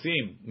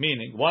shratzim,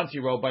 meaning once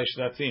you wrote by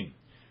shratzim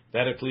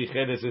that a kli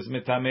cheres is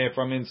metameh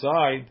from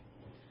inside.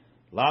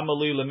 Lama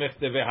li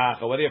lemichte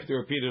vehacha. What do you have to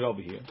repeat it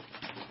over here?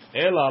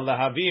 Ela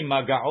lahavi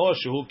maga'o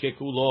shehu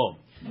kekulo.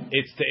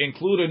 It's to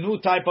include a new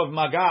type of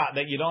maga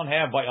that you don't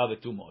have by other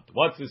tumot.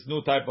 What's this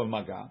new type of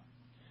maga?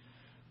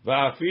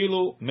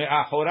 Va'afilu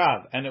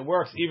me'achorav, and it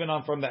works even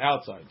on from the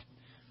outside.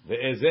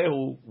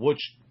 Ve'ezehu, which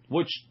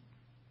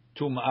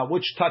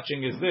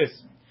touching is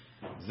this?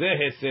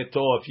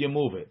 Zeheseto, if you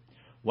move it.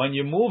 When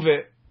you move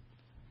it,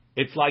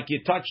 it's like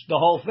you touched the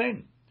whole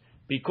thing,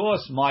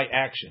 because my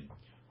action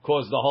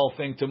caused the whole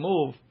thing to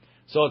move.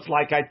 So it's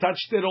like I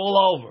touched it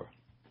all over.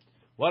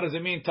 What does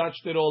it mean,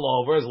 touched it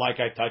all over? It's like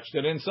I touched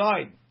it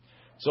inside.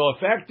 So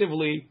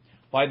effectively,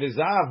 by the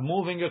zav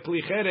moving a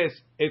kli cheres,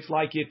 it's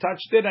like you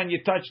touched it and you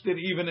touched it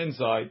even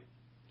inside.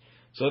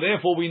 So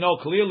therefore, we know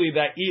clearly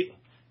that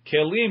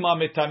kelim are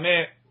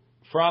mitameh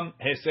from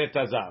heset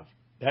hazav.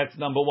 That's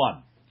number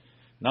one.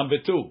 Number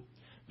two,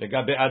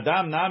 v'gabe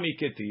adam nami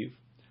ketiv.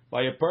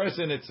 By a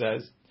person it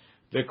says,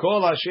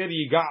 v'kol asher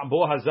yiga'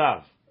 bo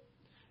hazav.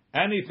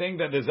 Anything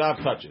that the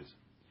zav touches.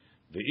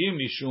 V'im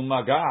mishum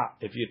maga.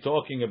 If you're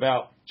talking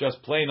about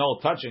just plain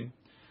old touching,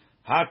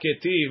 ha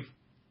ketiv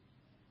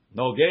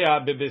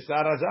nogea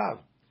bebisar hazav.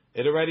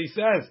 It already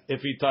says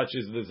if he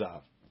touches the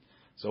zav.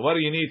 So what do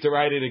you need to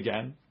write it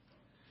again?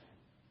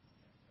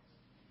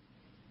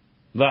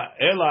 La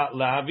ela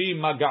lahavi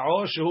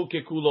magao shehu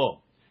kekulo.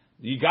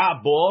 You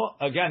got ball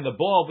again. The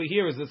ball over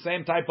here is the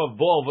same type of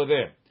ball over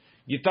there.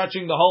 You're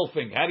touching the whole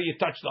thing. How do you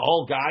touch the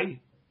whole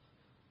guy?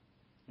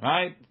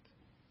 Right?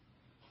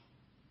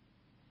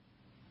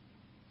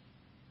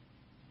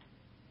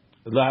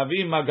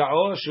 Lahavi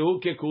magao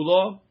shehu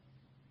kekulo.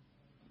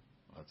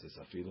 What's this?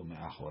 Afilu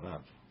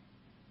me'achorav.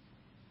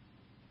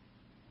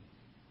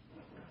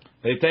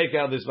 They take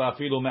out this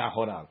vafilu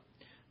me'achorav.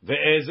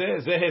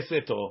 Ve'eze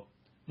zeheseto.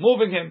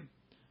 Moving him.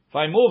 If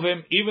I move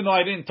him, even though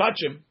I didn't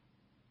touch him,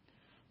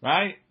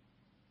 right?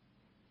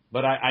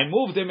 But I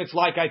moved him, it's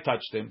like I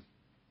touched him.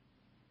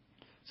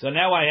 So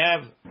now I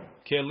have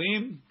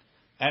kelim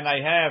and I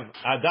have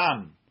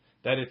adam,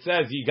 that it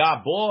says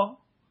yiga bo,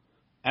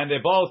 and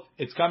they're both,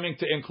 it's coming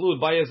to include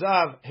by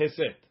yazav,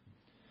 heset.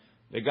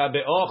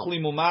 Vegabe ochli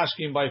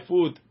mumashkim, by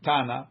food,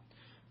 tana.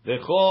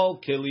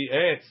 Vechol keli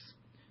etz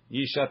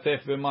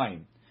yishatef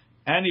v'mayim.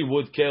 Any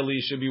wood keli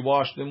should be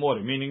washed in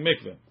water, meaning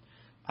mikveh.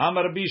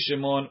 Amar Rabbi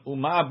Shimon,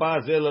 Uma ba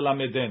ze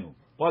lelamedenu.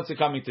 What's it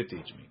coming to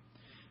teach me?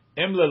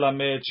 Im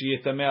lelamed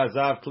sheyitameh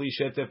azav kli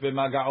shetef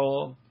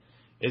b'maga'o.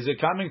 Is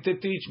it coming to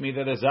teach me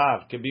that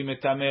azav can be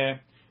metameh?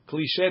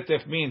 Kli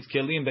shetef means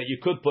kelim that you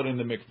could put in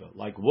the mikveh,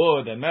 like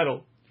wood and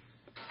metal.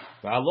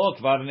 V'alo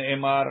kvar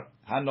ne'emar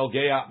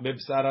hanogea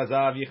b'bsar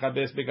azav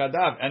yichabes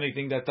begadav.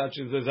 Anything that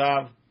touches the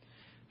zav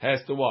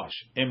has to wash.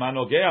 Im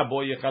hanogea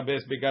bo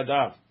yichabes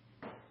begadav.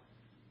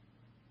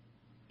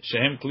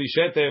 Shehem kli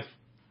shetef.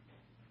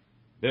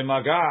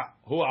 B'maga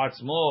hu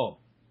atzmo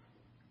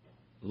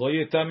lo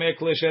yitameh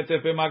kli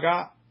shetef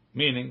b'maga.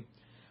 Meaning,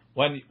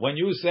 when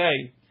you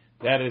say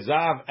that a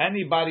zav,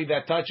 anybody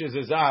that touches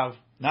a zav,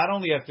 not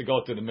only has to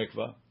go to the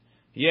mikveh,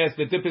 he has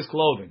to dip his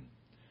clothing.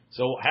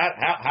 So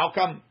how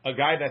come a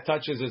guy that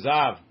touches a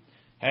zav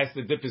has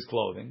to dip his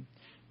clothing?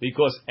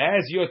 Because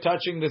as you're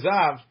touching the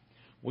zav,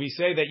 we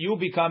say that you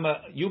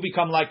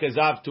become like a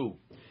zav too.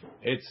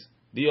 It's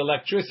the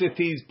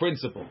electricity's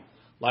principle.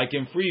 Like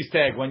in freeze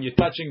tag, when you're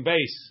touching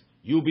base,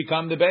 you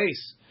become the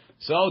base.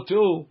 So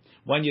too,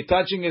 when you're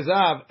touching a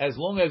zav, as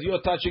long as you're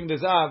touching the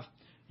zav,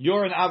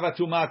 you're an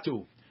avatuma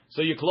too.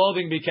 So your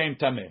clothing became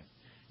tameh.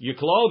 Your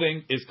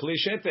clothing is kli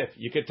shetef.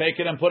 You could take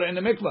it and put it in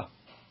the mikveh.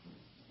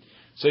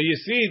 So you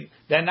see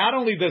that not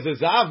only does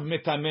a zav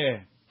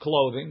mitameh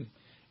clothing,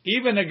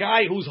 even a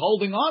guy who's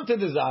holding on to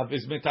the zav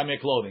is mitameh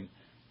clothing.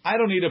 I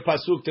don't need a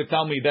pasuk to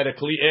tell me that a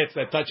kli etz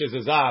that touches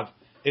a zav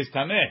is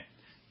tameh.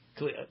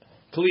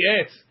 Kli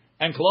etz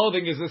and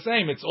clothing is the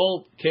same. It's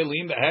all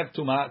kelim that have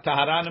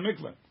tahara and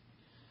mikveh.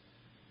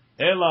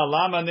 Ela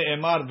lama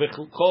ne'emar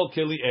v'chol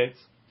keli etz.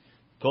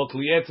 Kol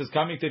kli etz is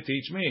coming to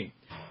teach me.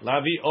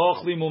 Lavi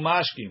ochli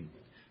mumashkim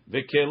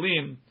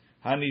v'kelim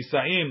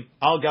hanisaim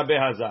al gabe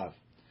hazav.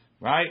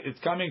 Right? It's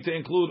coming to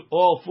include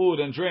all food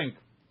and drink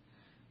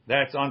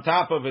that's on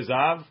top of a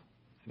zav.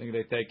 I think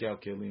they take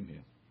out kelim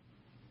here.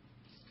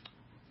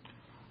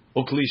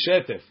 Ukli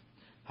shetef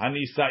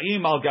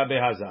hanisaim al gabe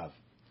hazav.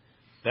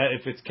 That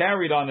if it's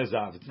carried on a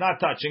zav, it's not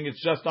touching,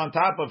 it's just on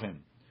top of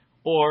him.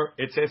 Or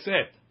it's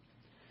heset.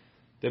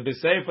 The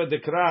b'seifa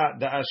dekra,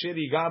 the asher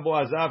yiga bo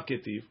azav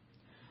ketiv,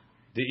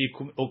 the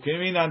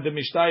ukiminan the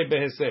mishtai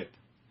beheset.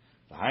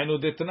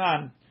 V'hainu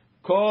detnan,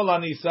 kol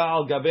anisa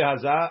al gabe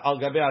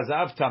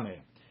hazav tameh.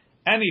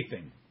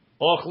 Anything.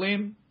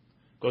 Ochlim,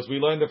 because we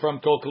learned it from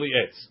kol kli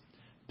etz.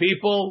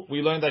 People,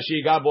 we learned that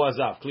she yiga bo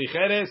azav. Kli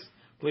cheres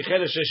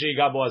she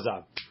yiga bo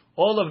azav.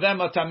 All of them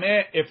are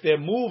tameh if they're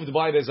moved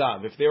by the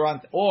zav, if they're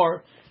on,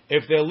 or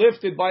if they're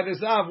lifted by the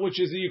zav,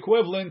 which is the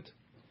equivalent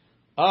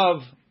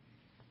of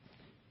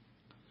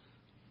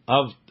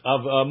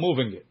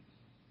moving it.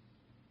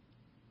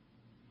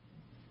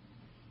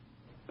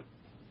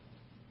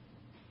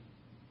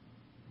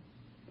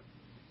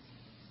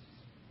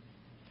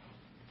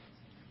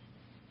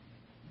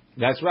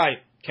 That's right.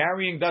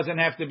 Carrying doesn't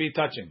have to be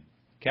touching.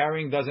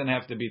 Carrying doesn't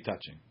have to be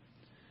touching.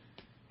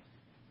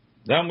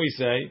 Then we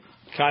say,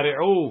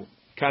 Kare'u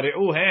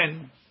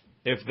hen,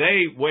 if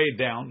they weighed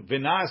down,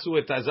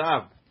 v'nasu et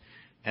azav,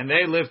 and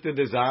they lifted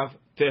the zav,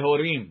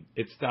 tehorim,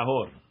 it's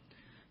tahor.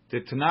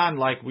 Titnan,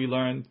 like we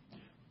learned,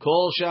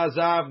 kol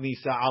shazav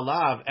nisa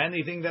alav,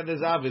 anything that the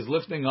zav is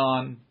lifting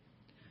on,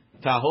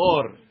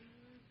 tahor,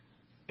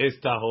 is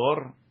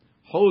tahor,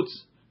 chutz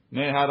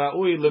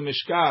mehara'ui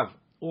lemishkav,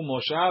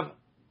 umoshav,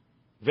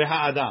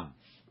 v'ha'adam.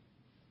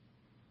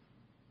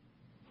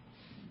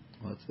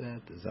 What's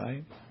that? The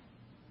Zayin?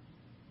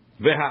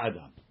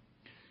 V'ha'adam.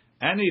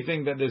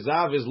 Anything that the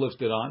Zav is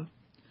lifted on,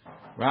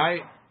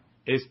 right,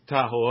 is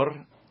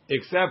tahor,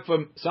 except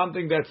for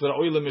something that's the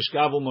Ra'oi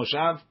L'Mishkav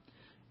U'Moshav,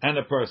 and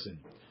a person.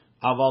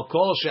 Aval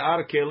kol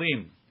she'ar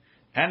kelim,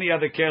 any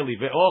other keli,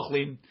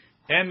 ve'ochlim,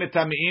 en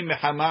metami'im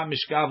mechama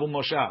mishkav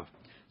u'moshav.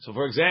 So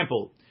for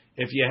example,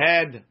 if you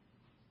had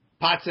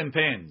pots and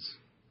pans,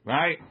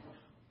 right,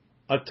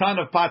 a ton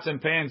of pots and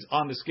pans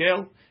on the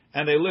scale,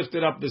 and they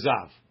lifted up the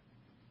zav,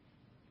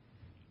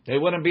 they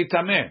wouldn't be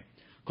tameh.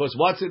 Because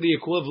what's it the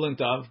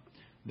equivalent of?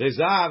 The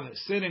zav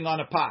sitting on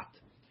a pot.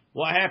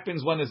 What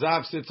happens when a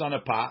zav sits on a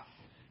pot?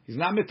 He's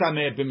not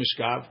mitameh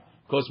b'mishkav,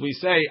 because we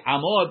say,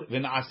 Amod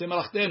v'na'asim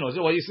alachtenu.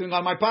 Why are you sitting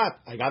on my pot?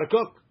 I gotta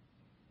cook.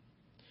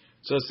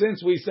 So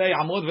since we say,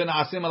 Amod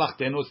v'na'asim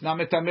alachtenu, it's not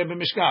mitameh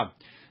b'mishkav.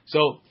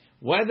 So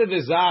whether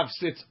the zav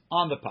sits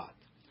on the pot,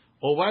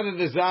 or whether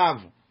the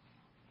zav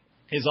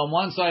is on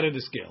one side of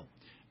the scale,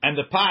 and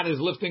the pot is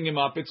lifting him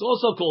up, it's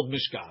also called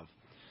mishkav.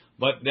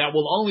 But that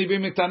will only be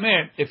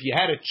mitameh if you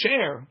had a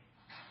chair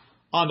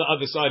on the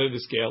other side of the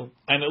scale,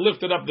 and it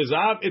lifted up the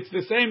zav, it's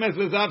the same as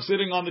the zav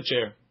sitting on the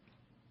chair.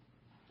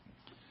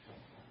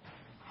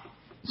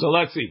 So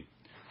let's see.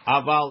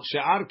 Aval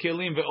she'ar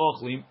kelim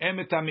ve'ochlim em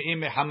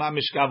metami'im mechama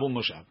mishkav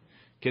u'moshav.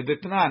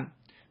 Kedetnan,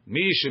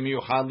 mi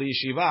shemiyuchad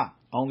li'yeshiva,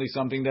 only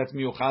something that's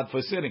miyuchad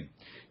for sitting.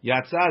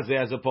 Yatza ze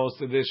as opposed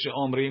to this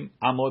she'omrim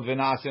amod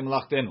v'na'asim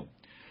lachtenu.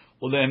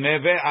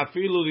 Ulemeve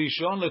afilu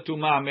rishon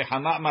letuma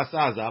mechama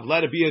masah hazav.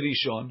 Let it be a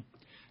rishon.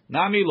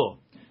 Nami lo.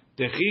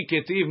 Techi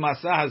ketiv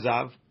masah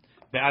hazav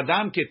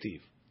be'adam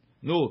ketiv.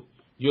 No,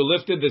 you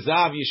lifted the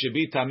zav, you should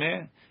be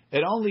tameh.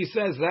 It only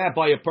says that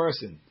by a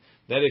person.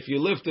 That if you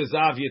lift the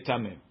zav, you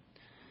tameh.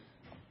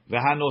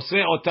 V'hanose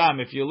otam,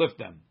 if you lift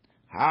them.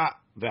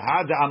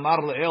 V'hada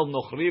amar le'el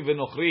nochri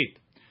v'nochrit.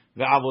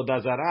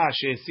 V'avodah zarah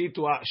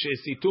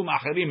she'esitum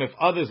acherim. If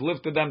others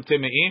lifted them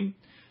temeim,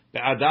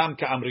 be'adam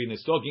ka'amrin.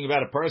 It's talking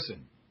about a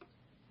person.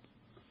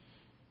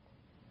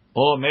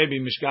 Or maybe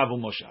mishkav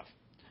u'moshav.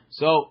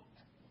 So,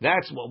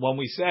 that's what, when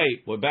we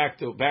say, we're back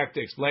to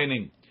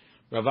explaining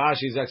Rav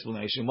Ashi's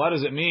explanation. What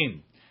does it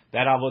mean?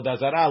 That avodah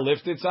zarah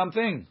lifted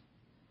something?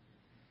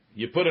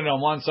 You put it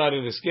on one side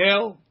of the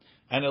scale,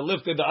 and it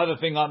lifted the other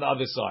thing on the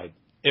other side.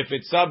 If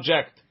it's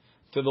subject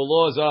to the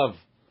laws of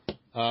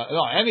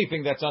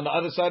anything that's on the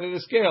other side of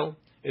the scale,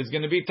 is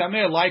going to be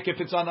tameh, like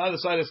if it's on the other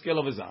side of the scale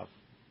of a zav,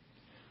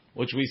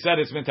 which we said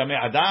it's been tameh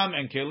adam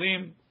and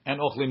kelim and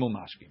ochlim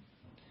umashkim.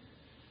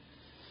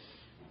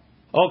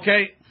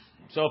 Okay,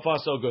 so far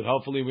so good.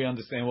 Hopefully we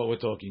understand what we're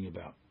talking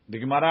about. The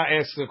Gemara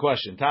asks the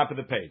question, top of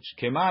the page.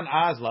 Keman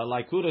azla,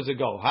 like who does it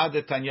go?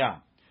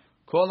 Hadetanya,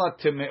 kola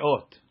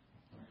temeot.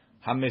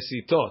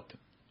 Hamesitot,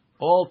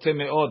 all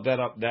temeot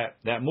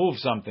that move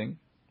something.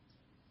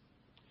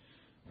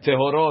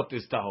 Tehorot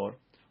is tahor.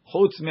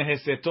 Chutz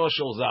meheseto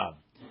shel zav,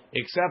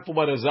 except for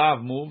what a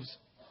zav moves.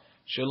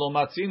 Shelo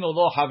matzinu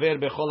lo haver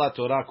bechol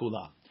Torah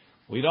kula.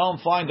 We don't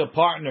find a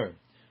partner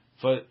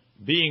for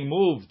being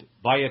moved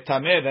by a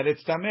tameh that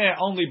it's tameh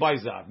only by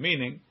zav.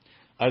 Meaning,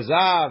 a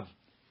zav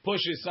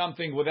pushes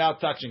something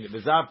without touching it. The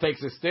zav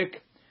takes a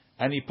stick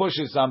and he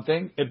pushes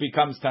something, it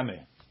becomes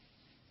tameh.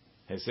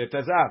 Heset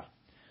zav.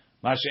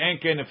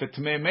 Masha'enken, if a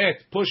tmei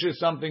pushes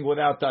something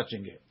without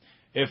touching it,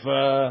 if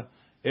a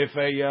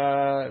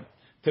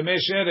tmei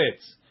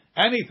sheretz,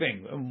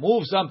 anything,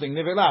 move something,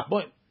 nivelah,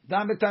 but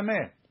not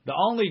mitameh. The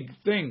only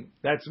thing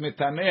that's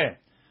mitameh,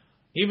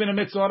 even a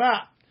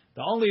mitzorah,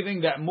 the only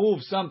thing that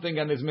moves something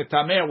and is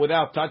mitameh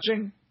without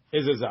touching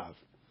is a zav.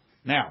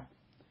 Now,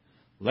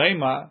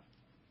 lema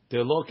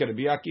telo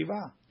Rabbi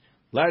Akiva.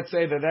 Let's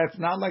say that that's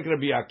not like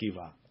Rabbi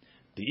Akiva.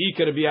 The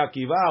Ika Rabbi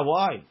Akiva,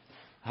 why?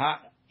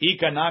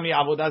 Ika nami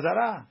avodah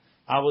zarah.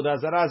 Avodah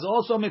zarah is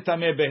also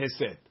mitameh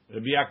beheset.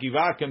 Rabbi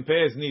Akiva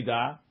compares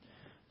nida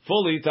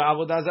fully to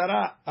avodah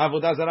zarah.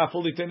 Avodah zarah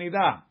fully to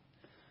nida.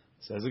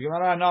 Says the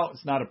Gemara, no,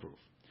 it's not a proof.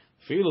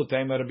 Filu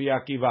tema Rabbi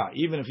Akiva.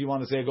 Even if you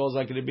want to say it goes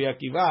like Rabbi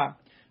Akiva,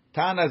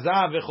 tana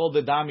zav v'chol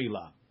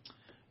dedamila.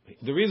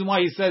 The reason why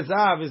he says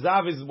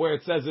zav is where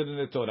it says it in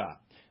the Torah.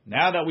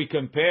 Now that we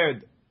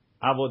compared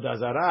avodah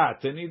zarah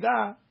to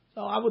nida, so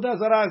avodah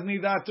zarah is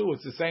nida too.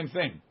 It's the same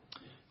thing.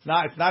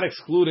 It's not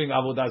excluding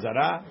avodah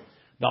zarah.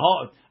 The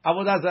whole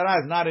avodah zarah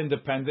is not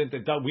independent.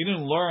 We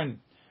didn't learn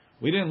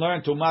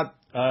tumat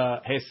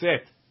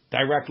heset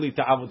directly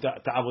to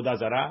avodah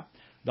zarah.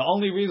 The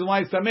only reason why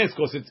it's tameh is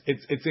because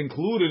it's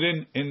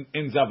included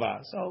in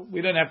zava. So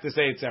we don't have to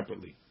say it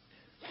separately.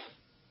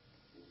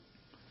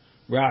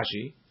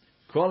 Rashi,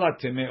 kol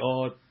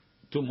hatemeot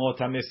tumot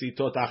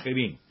hamesitot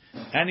achirim.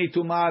 Any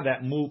tumah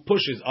that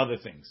pushes other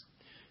things.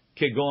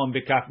 Kegon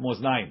bekaf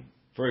moznaim.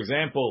 For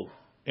example,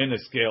 in a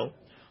scale.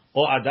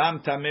 Or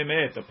adam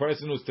tamemet, a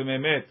person who's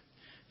tamemet,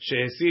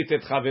 shehesit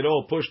et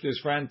chavero, pushed his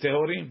friend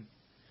tehorim.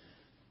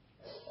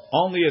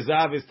 Only a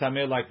zav is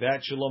tameh like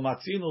that. Shelo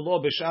matzinu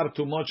lo b'shar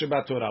tumot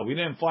shebat Torah. We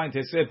didn't find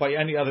hesed by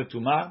any other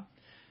tumah,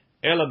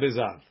 ela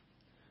bezav.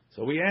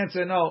 So we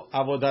answer no.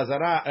 Avodah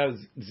zarah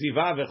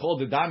ziva v'chol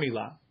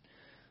dedamila.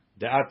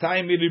 The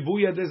atay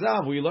miribuya de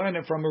zav. We learn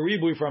it from a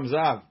ribui from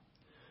zav.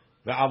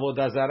 The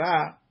avodah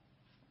zarah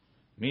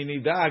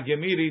minida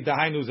gemiri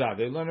dahainu zav.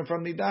 They learn it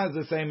from nida is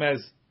the same as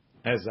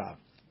zav.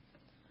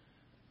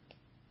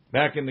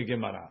 Back in the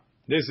Gemara.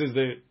 This is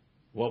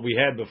what we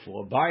had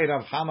before. By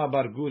Rav Chama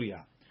bar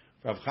Guria.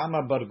 Rav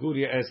Chama bar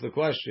Guria asked the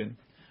question: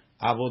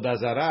 Avodah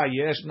zarah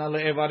yeshna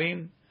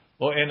le'evarim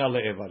or ena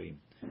le'evarim?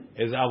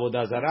 Is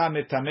avodah zarah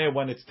mitameh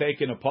when it's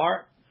taken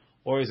apart,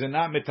 or is it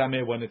not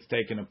mitameh when it's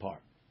taken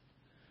apart?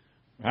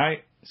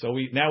 Right. So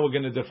now we're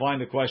going to define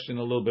the question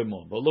a little bit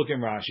more. But look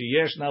in Rashi.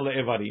 Yeshna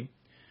le'evarim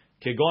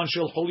kegon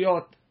shel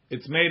chulyot.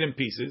 It's made in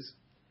pieces.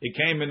 It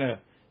came in a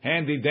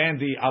handy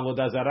dandy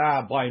avodah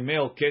zarah by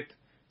mail kit.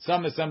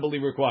 Some assembly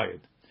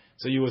required.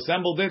 So you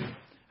assembled it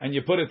and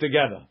you put it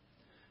together.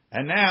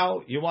 And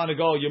now you want to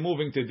go, you're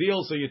moving to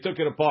deal, so you took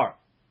it apart.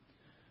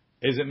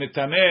 Is it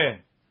mitameh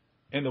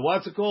in the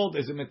what's it called?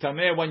 Is it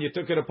mitameh when you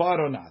took it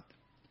apart or not?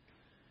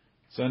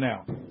 So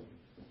now,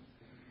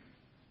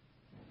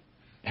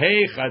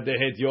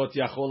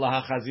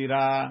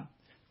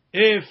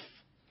 if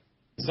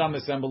some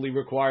assembly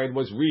required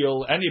was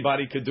real,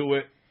 anybody could do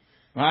it,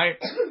 right?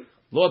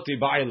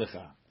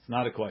 It's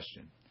not a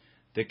question.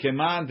 The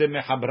keman de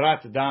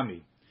mehabrat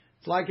dami.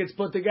 It's like it's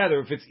put together.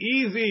 If it's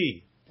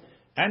easy,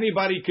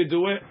 anybody could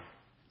do it.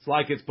 It's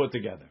like it's put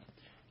together.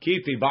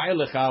 Kiti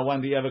ba'ilecha,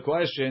 when do you have a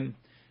question?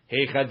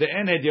 If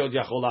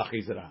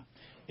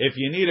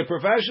you need a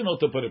professional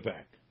to put it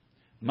back.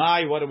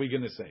 What are we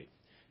going to say?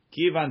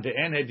 Kivan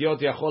de'en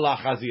hediot yachola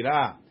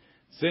chazira.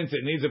 Since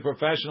it needs a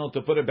professional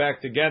to put it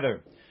back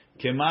together.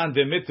 Keman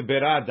de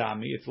mitbera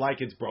dami. It's like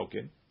it's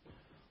broken.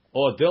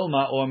 Or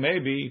dilma, or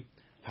maybe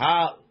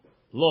ha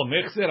lo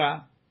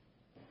mixera.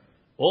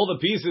 All the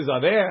pieces are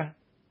there.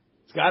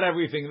 It's got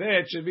everything there.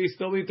 It should be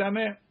still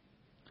tameh.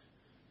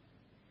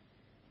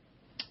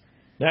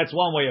 That's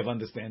one way of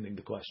understanding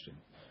the question.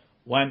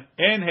 When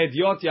en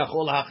hediot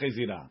yachol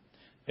hachizira,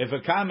 if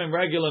a common,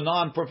 regular,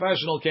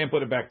 non-professional can't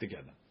put it back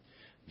together.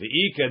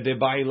 V'ika de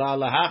ba'ila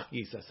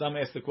lahachkisa. Some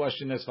ask the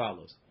question as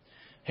follows: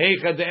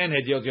 Heicha de en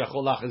hediot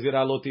yachol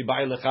hachizira lo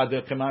tiba'ila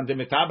de keman de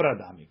metabra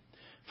dami.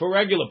 For a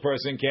regular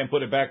person can't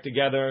put it back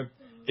together.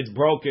 It's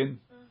broken.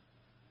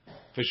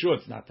 For sure,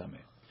 it's not tameh.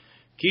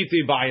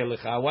 Kiti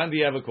ba'ilicha. When do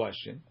you have a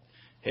question?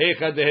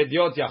 Heicha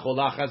dehediot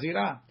yachola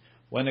chazira.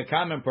 When a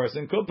common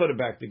person could put it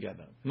back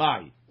together.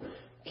 Mai.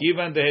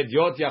 Kivan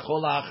dehediot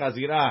yachola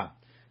chazira.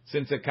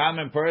 Since a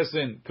common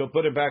person could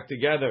put it back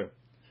together.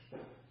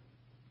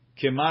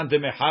 Kiman de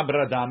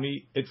mehabra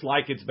dami. It's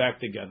like it's back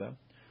together.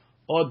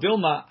 Or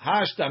dilma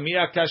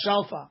hashtamia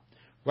kashalfa.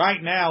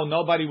 Right now,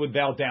 nobody would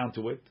bow down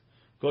to it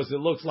because it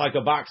looks like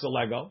a box of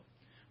Lego.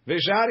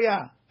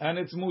 Visharia, and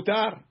it's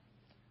mutar.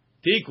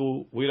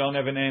 Tiku, we don't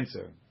have an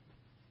answer.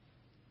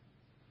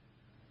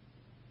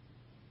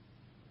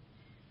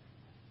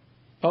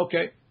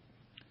 Okay.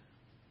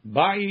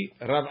 Bai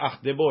Rav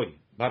Achdeboy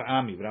Bar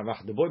Ami. Rav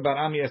Achdeboy Bar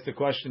Ami asked the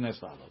question as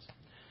follows: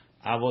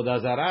 Avodah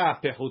zarah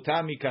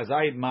pechuta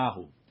mikazait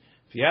mahu.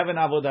 If you have an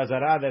avodah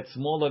zarah that's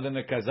smaller than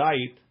a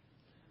kazait,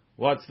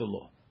 what's the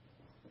law?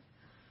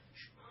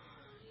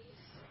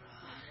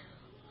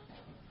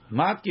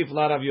 Matkif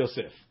la Rav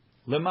Yosef.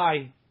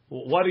 Lemai.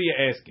 What are you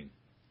asking?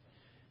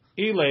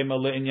 You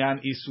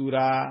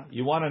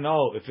want to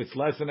know if it's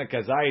less than a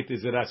kazait,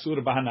 is it asur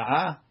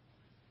b'hana'ah?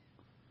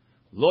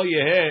 Lo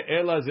yeheh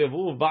ela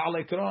zevuv ba'al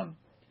ekron.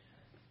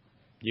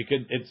 You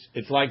could.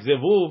 It's like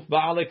zevuv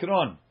ba'al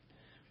ekron,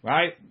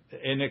 right?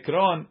 In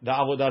ekron, the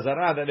avodah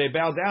zarah that they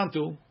bowed down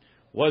to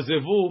was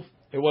zevuv.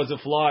 It was a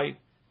fly.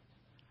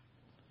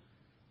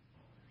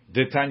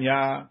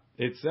 Detanya.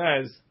 It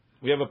says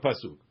we have a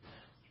pasuk.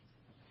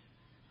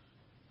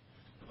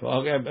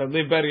 Okay,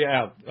 leave Beria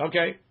out.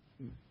 Okay.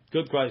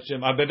 Good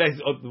question. But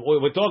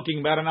we're talking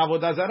about an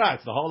avodah zarah.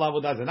 It's the whole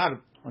avodah zarah.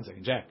 One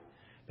second, Jack.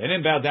 They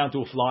didn't bow down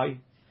to a fly.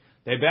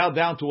 They bowed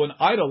down to an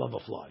idol of a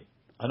fly.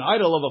 An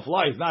idol of a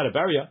fly is not a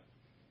beria.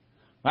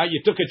 Right?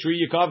 You took a tree,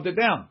 you carved it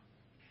down.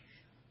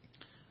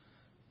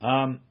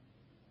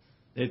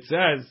 It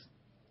says,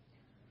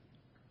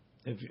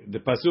 the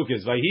pasuk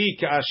is, Vayhi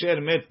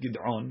ka'asher met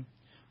Gid'on.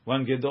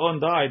 When Gid'on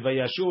died,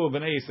 Vayashuvu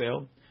b'nei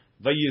Yisrael,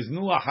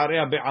 Vayiznu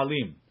acharei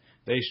be'alim.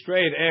 They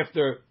strayed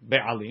after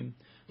be'alim.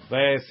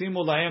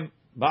 Vayasimu lahem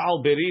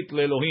ba'al berit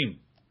le'elohim.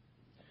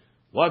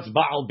 What's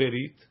ba'al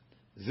berit?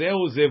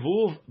 Zeu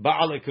zevuv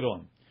ba'al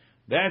ekron.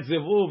 That's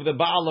zevuv, the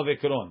ba'al of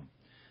ekron.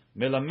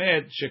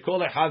 Melamed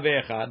shekol echad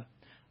ve'echad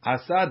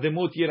asa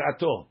demut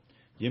yirato.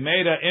 You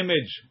made an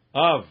image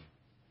of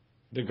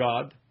the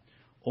god.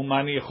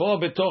 Umanicho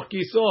betoch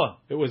kiso.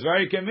 It was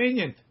very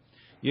convenient.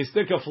 You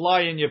stick a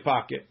fly in your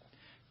pocket.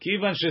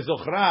 Kivan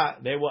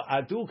shezochra, they were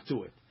aduk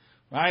to it.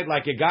 Right?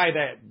 Like a guy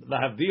that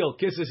Lahavdil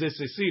kisses his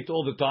seat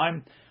all the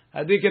time.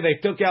 Hadika, they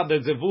took out the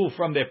zevuv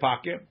from their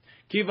pocket.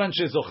 Kivan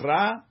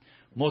shezochra,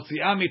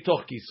 motzi'ah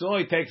mitoch kiso,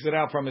 he takes it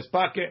out from his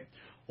pocket.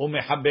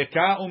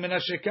 Umehabeka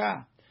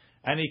umenasheka.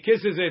 And he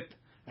kisses it,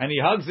 and he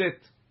hugs it.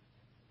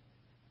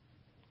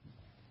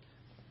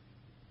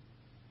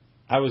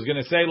 I was going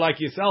to say like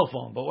your cell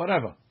phone, but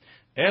whatever.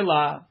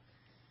 Ella,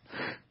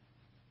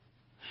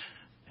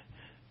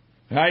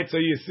 Right? So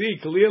you see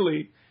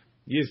clearly,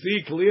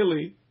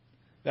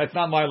 that's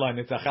not my line,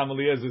 it's Acham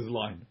Eliezer's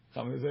line.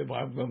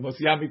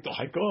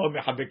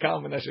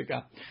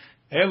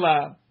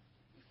 Ela,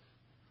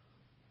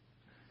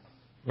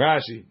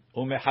 Rashi,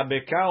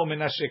 Umehabeka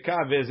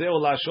umenasheka vezeu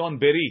lashon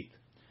berit.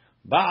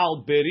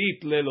 Baal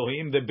berit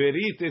lelohim. The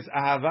berit is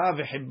ahava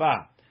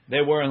v'hibba.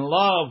 They were in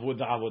love with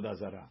the avodah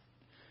zarah.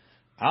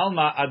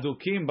 Alma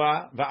adukim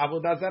ba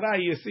v'avodah zarah.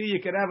 You see, you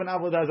can have an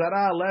avodah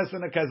zarah less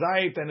than a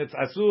kazait, and it's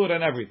asur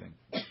and everything.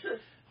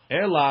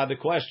 Ela, the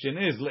question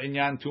is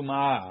le'inyan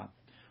tumah.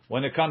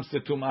 When it comes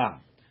to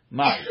tumah,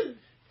 ma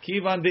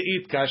kivan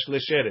deitkash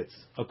lesheretz.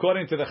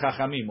 According to the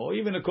chachamim, or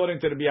even according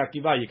to the Rabbi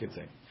Akiva, you could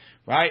say.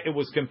 Right? It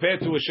was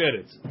compared to a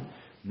sheretz.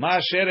 Ma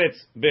sheretz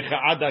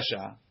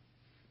becha'adasha.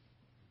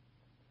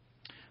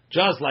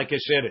 Just like a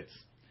sheretz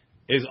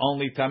is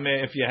only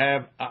tameh if you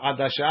have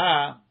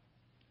adasha.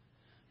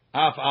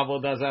 Af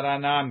avodah zarah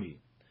nami.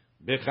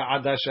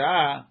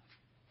 Becha'adasha.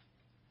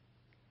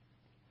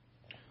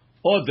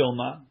 Or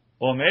dilma.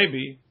 Or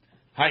maybe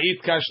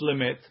ha'itkash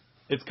lemet.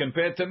 It's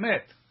compared to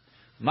met.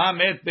 Ma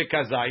met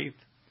bekazait.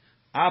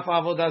 Af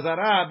avodah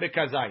zarah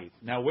bekazait.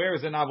 Now, where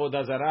is an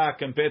avodah zarah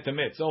compared to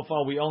mit? So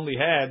far, we only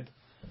had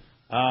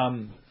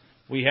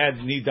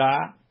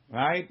nida,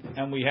 right,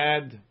 and we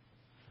had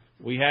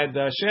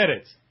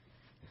sheretz.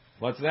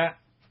 What's that?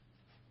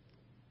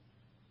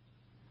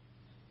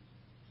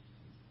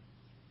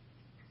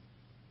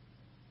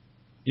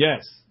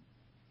 Yes,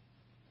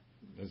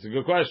 that's a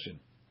good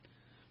question.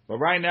 But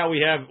right now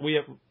we have.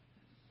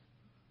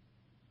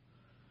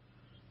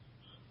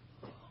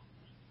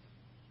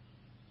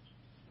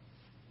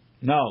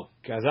 No,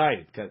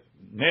 kazait.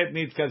 Met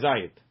needs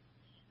kazait.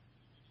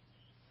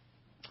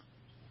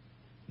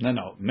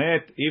 No.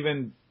 Met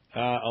even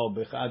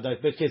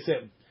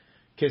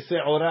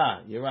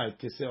kese'ora. You're right,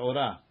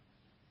 kese'ora.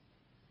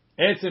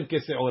 Etzem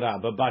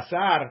kese'ora. But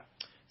basar,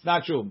 it's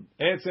not true.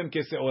 Etzem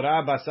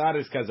kese'ora, basar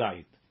is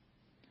kazait.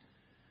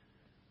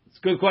 It's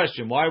a good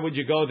question. Why would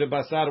you go to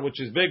basar,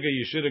 which is bigger?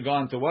 You should have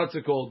gone to what's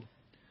it called?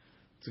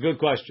 It's a good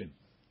question.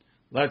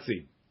 Let's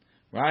see.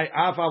 Right?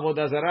 Af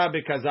avodah zarah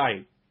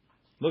bekazait.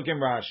 Look in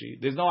Rashi.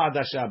 There's no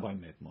adasha by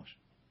met, Moshe.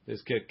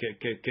 There's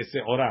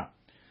kese'ora.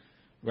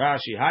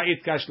 Rashi.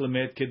 Ha'itkash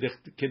lemet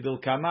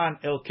kedilkaman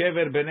el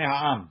kever b'nei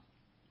ha'am.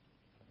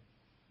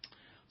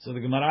 So the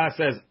Gemara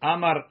says,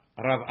 Amar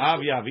Rav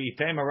Avya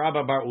v'itema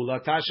Rabba bar Ula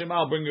Tashema.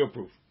 I'll bring you a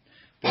proof.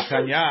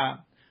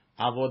 Tanya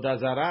avodah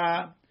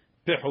zarah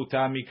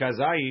pechuta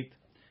mikazait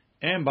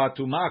en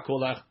batuma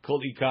kol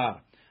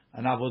ikar.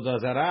 An avodah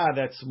zarah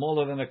that's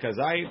smaller than a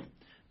kazait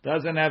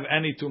doesn't have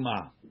any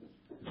tumah.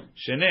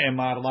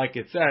 Shene'emar, like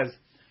it says,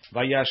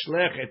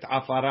 vayashlech et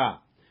afara.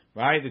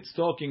 Right? It's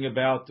talking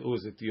about, who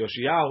is it?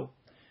 Yoshiyahu.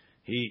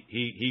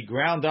 He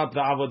ground up the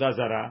avodah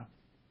zarah.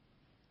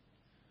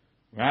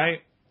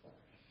 Right?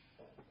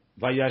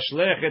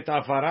 Vayashlech et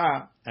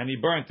afara, and he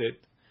burnt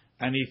it,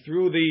 and he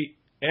threw the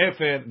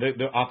efer,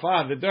 the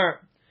afar, the dirt,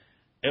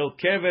 el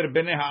kever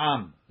b'nei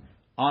ha'am,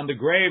 on the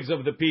graves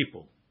of the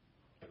people.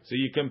 So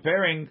you're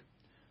comparing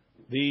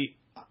the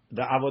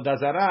avodah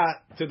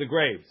zarah to the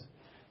graves.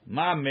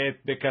 Ma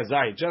met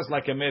bekazait, just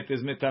like a met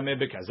is mitameh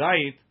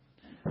bekazait,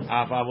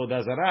 af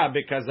avodah zarah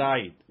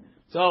bekazait.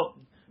 So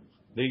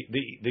the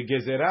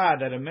gezerah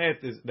that a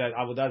met is that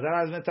avodah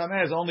zarah is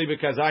mitameh is only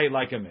bekazait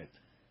like a met.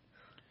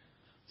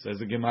 Says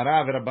the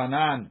Gemara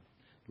v'Rabbanan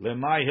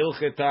lemay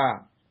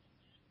hilcheta.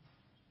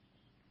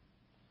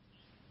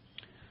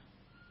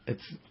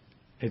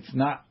 It's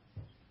not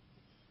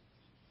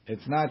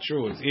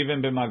true. It's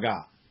even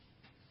b'maga.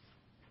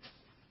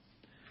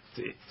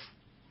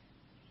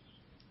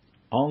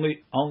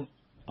 Only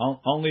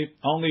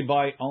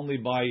by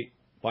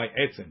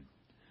etzim,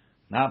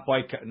 not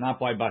by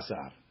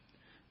basar.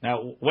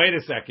 Now wait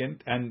a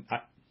second, and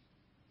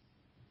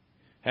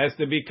has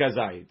to be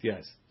kazait.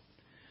 Yes,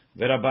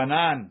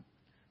 v'Rabbanan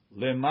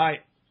lemay.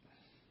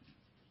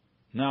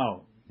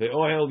 No, the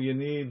oil you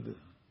need.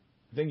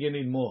 I think you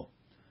need more.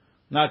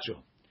 Not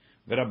sure.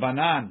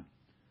 V'Rabbanan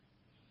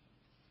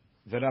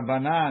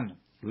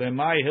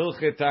lemay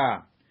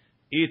hilcheta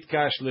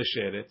itkash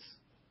l'sheretz.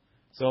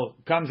 So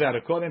comes out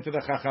according to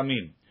the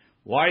Chachamim.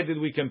 Why did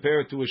we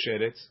compare it to a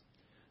sheretz?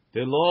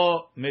 The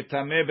law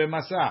metameh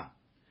b'masa,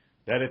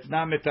 that it's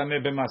not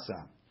metameh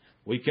b'masa.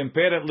 We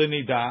compare it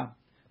l'nida,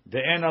 the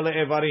ena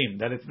le'evarim,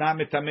 that it's not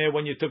metameh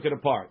when you took it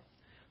apart.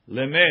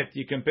 Lemet,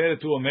 you compare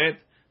it to a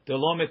met, the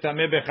law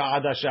metameh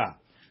b'cha'adasha.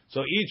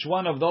 So each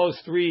one of those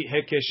three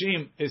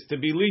hekeshim is to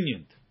be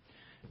lenient.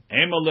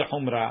 Ema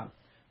lehumra,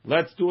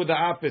 let's do the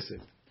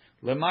opposite.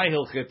 Lemay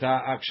hilcheta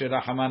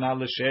akshera hamana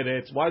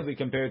l'sheretz. Why do we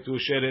compare it to a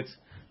sheretz?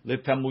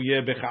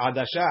 L'tamuyeh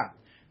b'cha'adasha,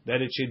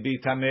 that it should be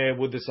tameh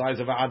with the size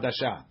of a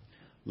adasha.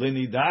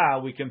 L'nida,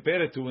 we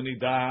compare it to a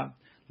nida.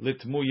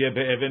 L'tmuyeh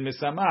be'even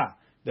misama,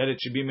 that it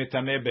should be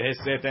mitameh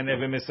beheset and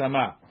even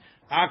misama.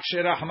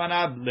 Akshera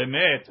hamana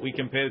lemet, we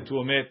compare it to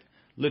a met.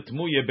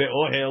 L'tmuyeh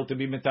be'ohel, to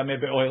be mitameh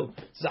be'ohel.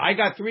 So I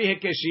got three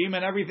hekeshim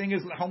and everything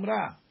is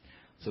l'humra.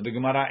 So the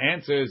Gemara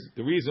answers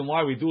the reason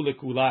why we do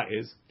l'kula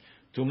is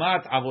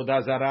Tumat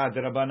avodah zarah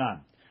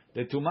derabanan.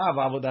 The tumah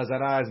v'avodah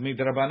zarah is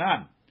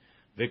midrabanan.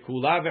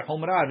 V'kula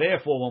v'chumra.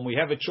 Therefore, when we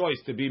have a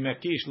choice to be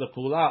mekish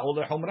lekula or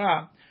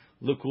lechumra,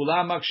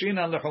 lekula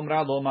makshinan,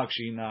 lechumra lo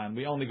makshinan.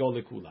 We only go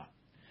lekula.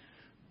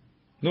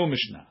 New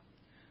Mishnah.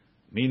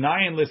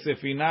 Minayin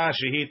lesefina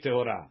shehi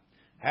tehora.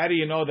 How do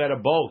you know that a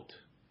boat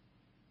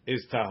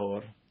is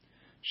tahor?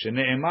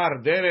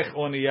 Shene'emar derech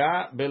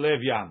oniyah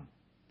belev yam.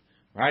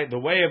 Right? The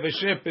way of a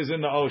ship is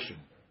in the ocean,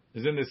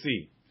 is in the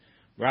sea.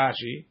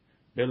 Rashi,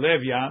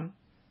 belev yam,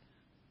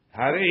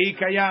 harehi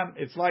kayam.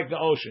 It's like the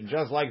ocean.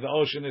 Just like the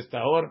ocean is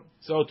tahor,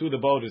 so too the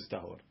boat is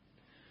tahor.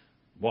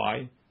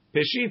 Why?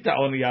 Peshita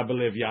oniyah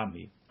belev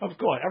yami. Of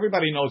course,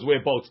 everybody knows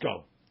where boats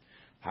go.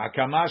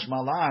 Hakamash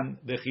malan,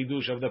 the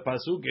chidush of the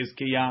pasuk is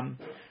kiyam,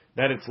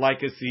 that it's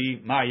like a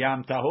sea,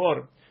 mayam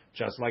tahor,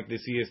 just like the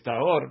sea is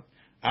tahor.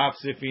 Af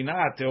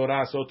sefina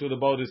teora, so too the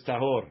boat is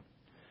tahor.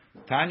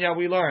 Tanya,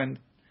 we learned,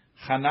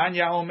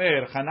 Chananya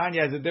omer,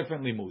 Chananya has a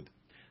different limud.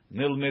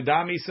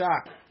 Nilmedami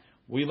sak.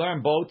 We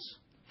learn boats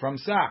from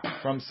sak,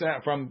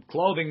 from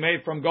clothing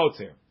made from goat's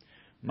hair.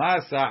 Ma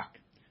sak,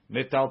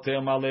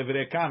 metaltel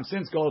malevrekam.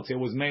 Since goat's hair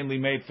was mainly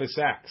made for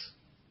sacks,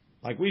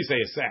 like we say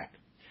a sack,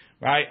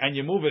 right? And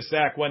you move a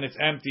sack when it's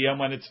empty and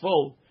when it's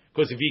full,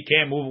 because if you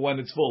can't move it when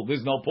it's full,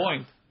 there's no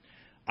point.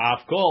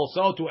 Afkol,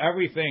 so to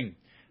everything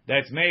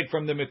that's made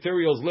from the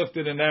materials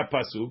lifted in that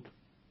pasuk,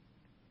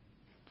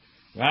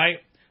 right?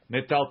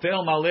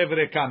 Metaltel malev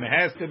rekam. It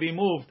has to be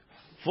moved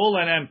full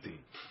and empty.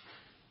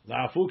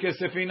 La'afuke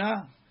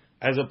sefina,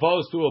 as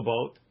opposed to a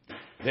boat.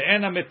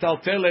 Ve'ena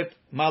metaltelet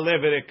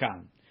malev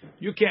rekam.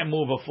 You can't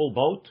move a full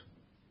boat.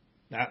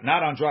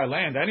 Not on dry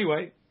land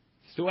anyway.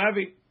 It's too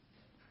heavy.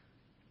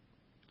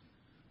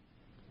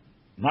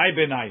 My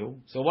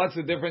benayu. So what's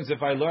the difference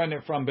if I learn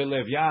it from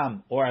belev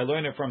yam or I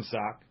learn it from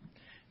sak?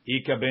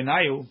 Ika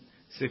benayu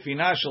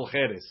sefina shel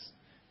cheres.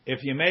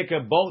 If you make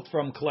a boat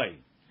from clay.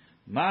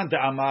 Man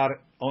da'amar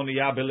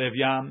oniyah belev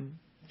yam.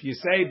 If you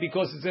say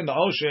because it's in the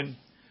ocean,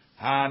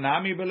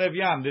 ha'nami belev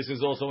yam, this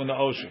is also in the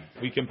ocean.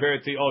 We compare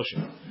it to the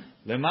ocean.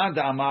 Leman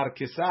da'amar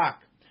kisak.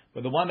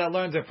 But the one that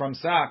learns it from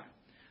sak,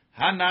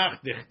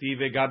 hanach dichti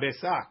vegabe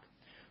sak.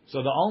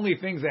 So the only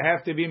things that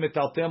have to be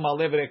metaltel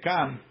malev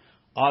rekam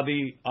are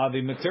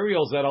the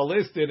materials that are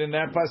listed in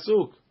that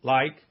pasuk,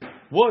 like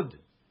wood.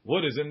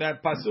 Wood is in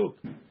that pasuk,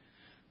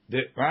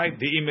 right?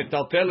 The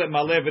metaltelet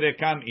malev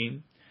rekam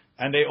in.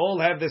 And they all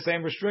have the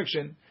same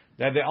restriction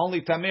that they're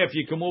only tameh if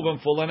you can move them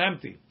full and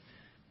empty.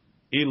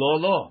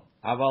 Ilolo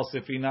aval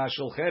sefina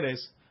shel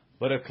cheres,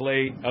 but a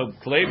clay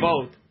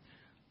boat.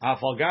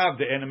 Afalgav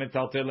the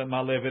enemetaltelet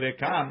malev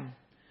rekam,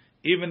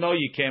 even though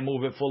you can't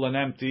move it full and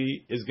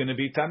empty, is going to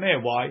be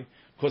tameh. Why?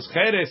 Because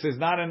cheres is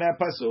not in that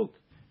pasuk.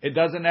 It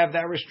doesn't have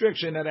that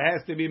restriction that it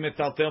has to be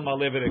metaltel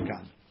malev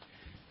rekam.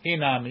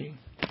 Inami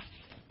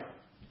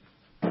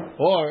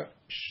or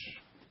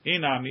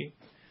inami.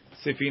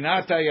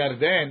 Sefinata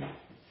Yarden,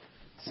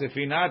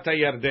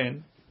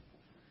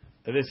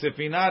 the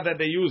Sefina that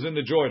they use in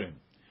the Jordan.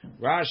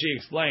 Rashi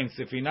explains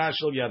Sefina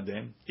shel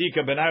Yarden.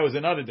 Ika benai was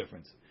another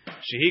difference.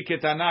 Shehi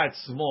ketana,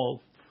 it's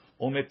small.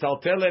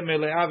 Umetaltele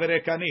melea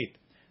verekanit.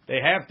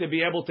 They have to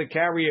be able to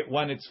carry it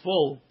when it's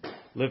full.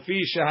 Lefi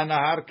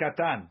shehanahar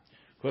katan,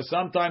 because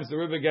sometimes the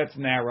river gets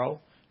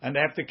narrow and they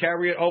have to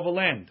carry it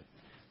overland.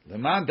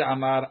 Leman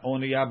da'amar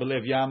oniyah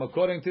belev yam,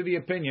 according to the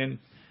opinion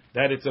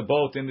that it's a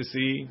boat in the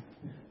sea.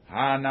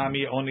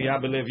 Hanami oniyah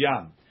belev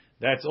yam.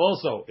 That's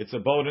also, it's a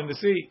boat in the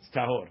sea. It's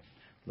tahor.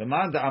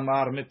 Leman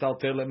da'amar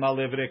metaltelet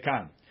malev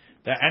rekan.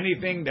 That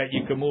anything that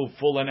you can move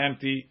full and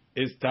empty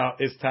is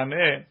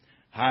tameh.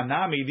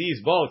 Hanami,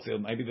 these boats,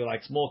 maybe they're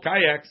like small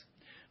kayaks.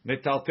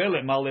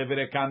 Metaltelet malev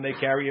rekan, they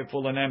carry it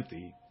full and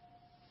empty.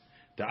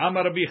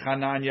 Da'amar Rabbi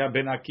Chananya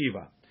ben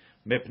Akiva.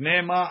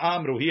 Mepnei ma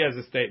amru, he has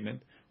a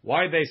statement.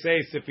 Why they say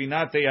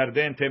sefinat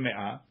yarden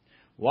teme'ah?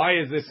 Why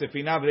is this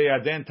sefinat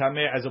yarden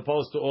tameh as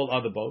opposed to all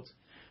other boats?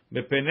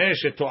 Because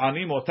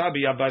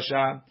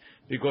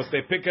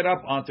they pick it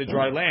up onto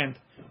dry land,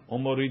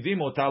 and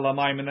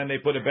then they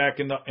put it back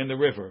in the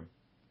river.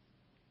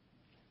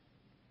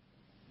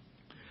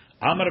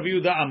 Amar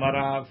Yehuda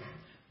Amarav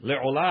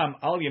le'olam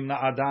al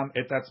yimna adam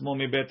et atzmo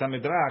mibet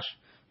hamidrash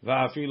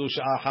va'afilu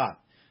sha'achat.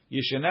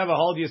 You should never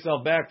hold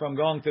yourself back from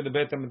going to the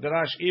Bet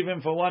HaMidrash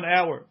even for 1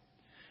 hour.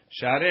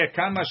 Sharei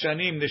kama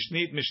shanim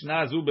nishnit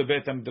mishnah zu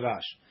bebet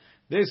HaMidrash.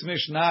 This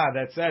Mishnah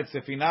that said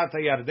Sefinat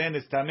HaYarden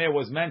is Tameh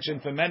was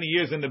mentioned for many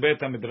years in the Beit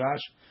HaMidrash.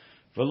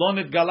 V'lo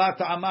nitgala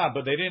ta'ama,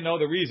 but they didn't know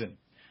the reason.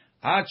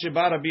 Ad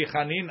sheba Rabbi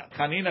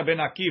Chanina ben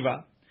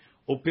Akiva,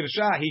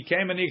 upirsha, he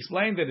came and he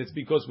explained that it's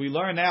because we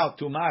learn now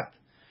Tumat.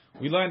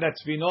 We learn that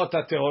Sfinot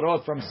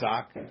HaTehorot from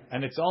Sak,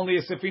 and it's only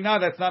a Sefinah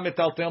that's not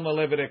metaltel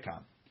malev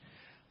rekam.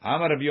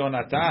 Amar Rabbi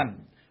Yonatan,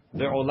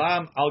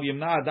 le'olam al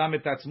yimna adam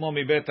et atzmo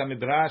mibet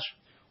HaMidrash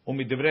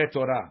u'midivrei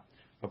Torah.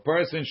 A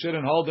person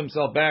shouldn't hold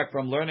himself back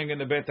from learning in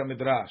the Beit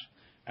HaMidrash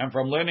and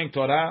from learning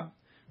Torah.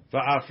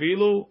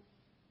 Va'afilu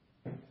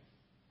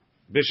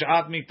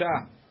b'sh'at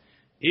mitah,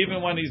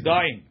 even when he's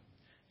dying.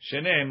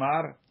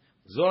 Shene'emar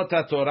zot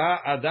haTorah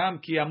adam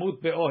ki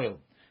yamut be'ohel.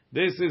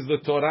 This is the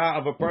Torah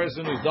of a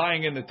person who's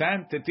dying in the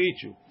tent to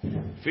teach you.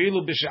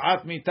 Filu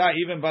b'she'at mita,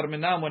 even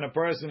barminam, when a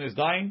person is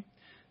dying,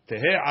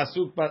 teheh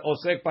asuk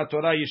osek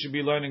Torah, you should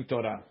be learning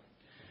Torah.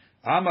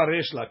 Amar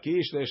Resh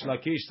Lakish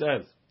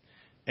says,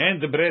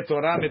 and the bre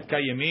Torah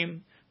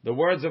mitkayemim, the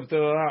words of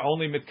Torah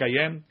only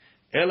mitkayem,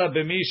 ela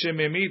b'mi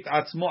shememit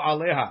atzmo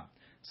aleha,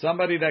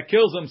 somebody that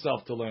kills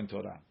himself to learn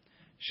Torah.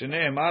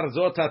 Shneimar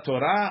zot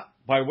Torah,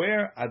 by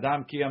where?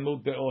 Adam ki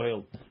yamut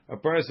be'ohel, a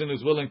person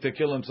who's willing to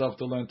kill himself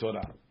to learn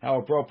Torah. How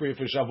appropriate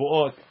for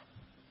Shavuot.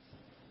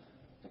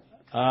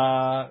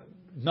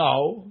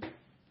 No.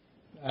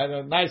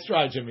 Nice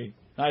try, Jimmy.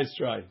 Nice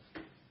try.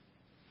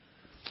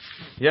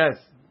 Yes.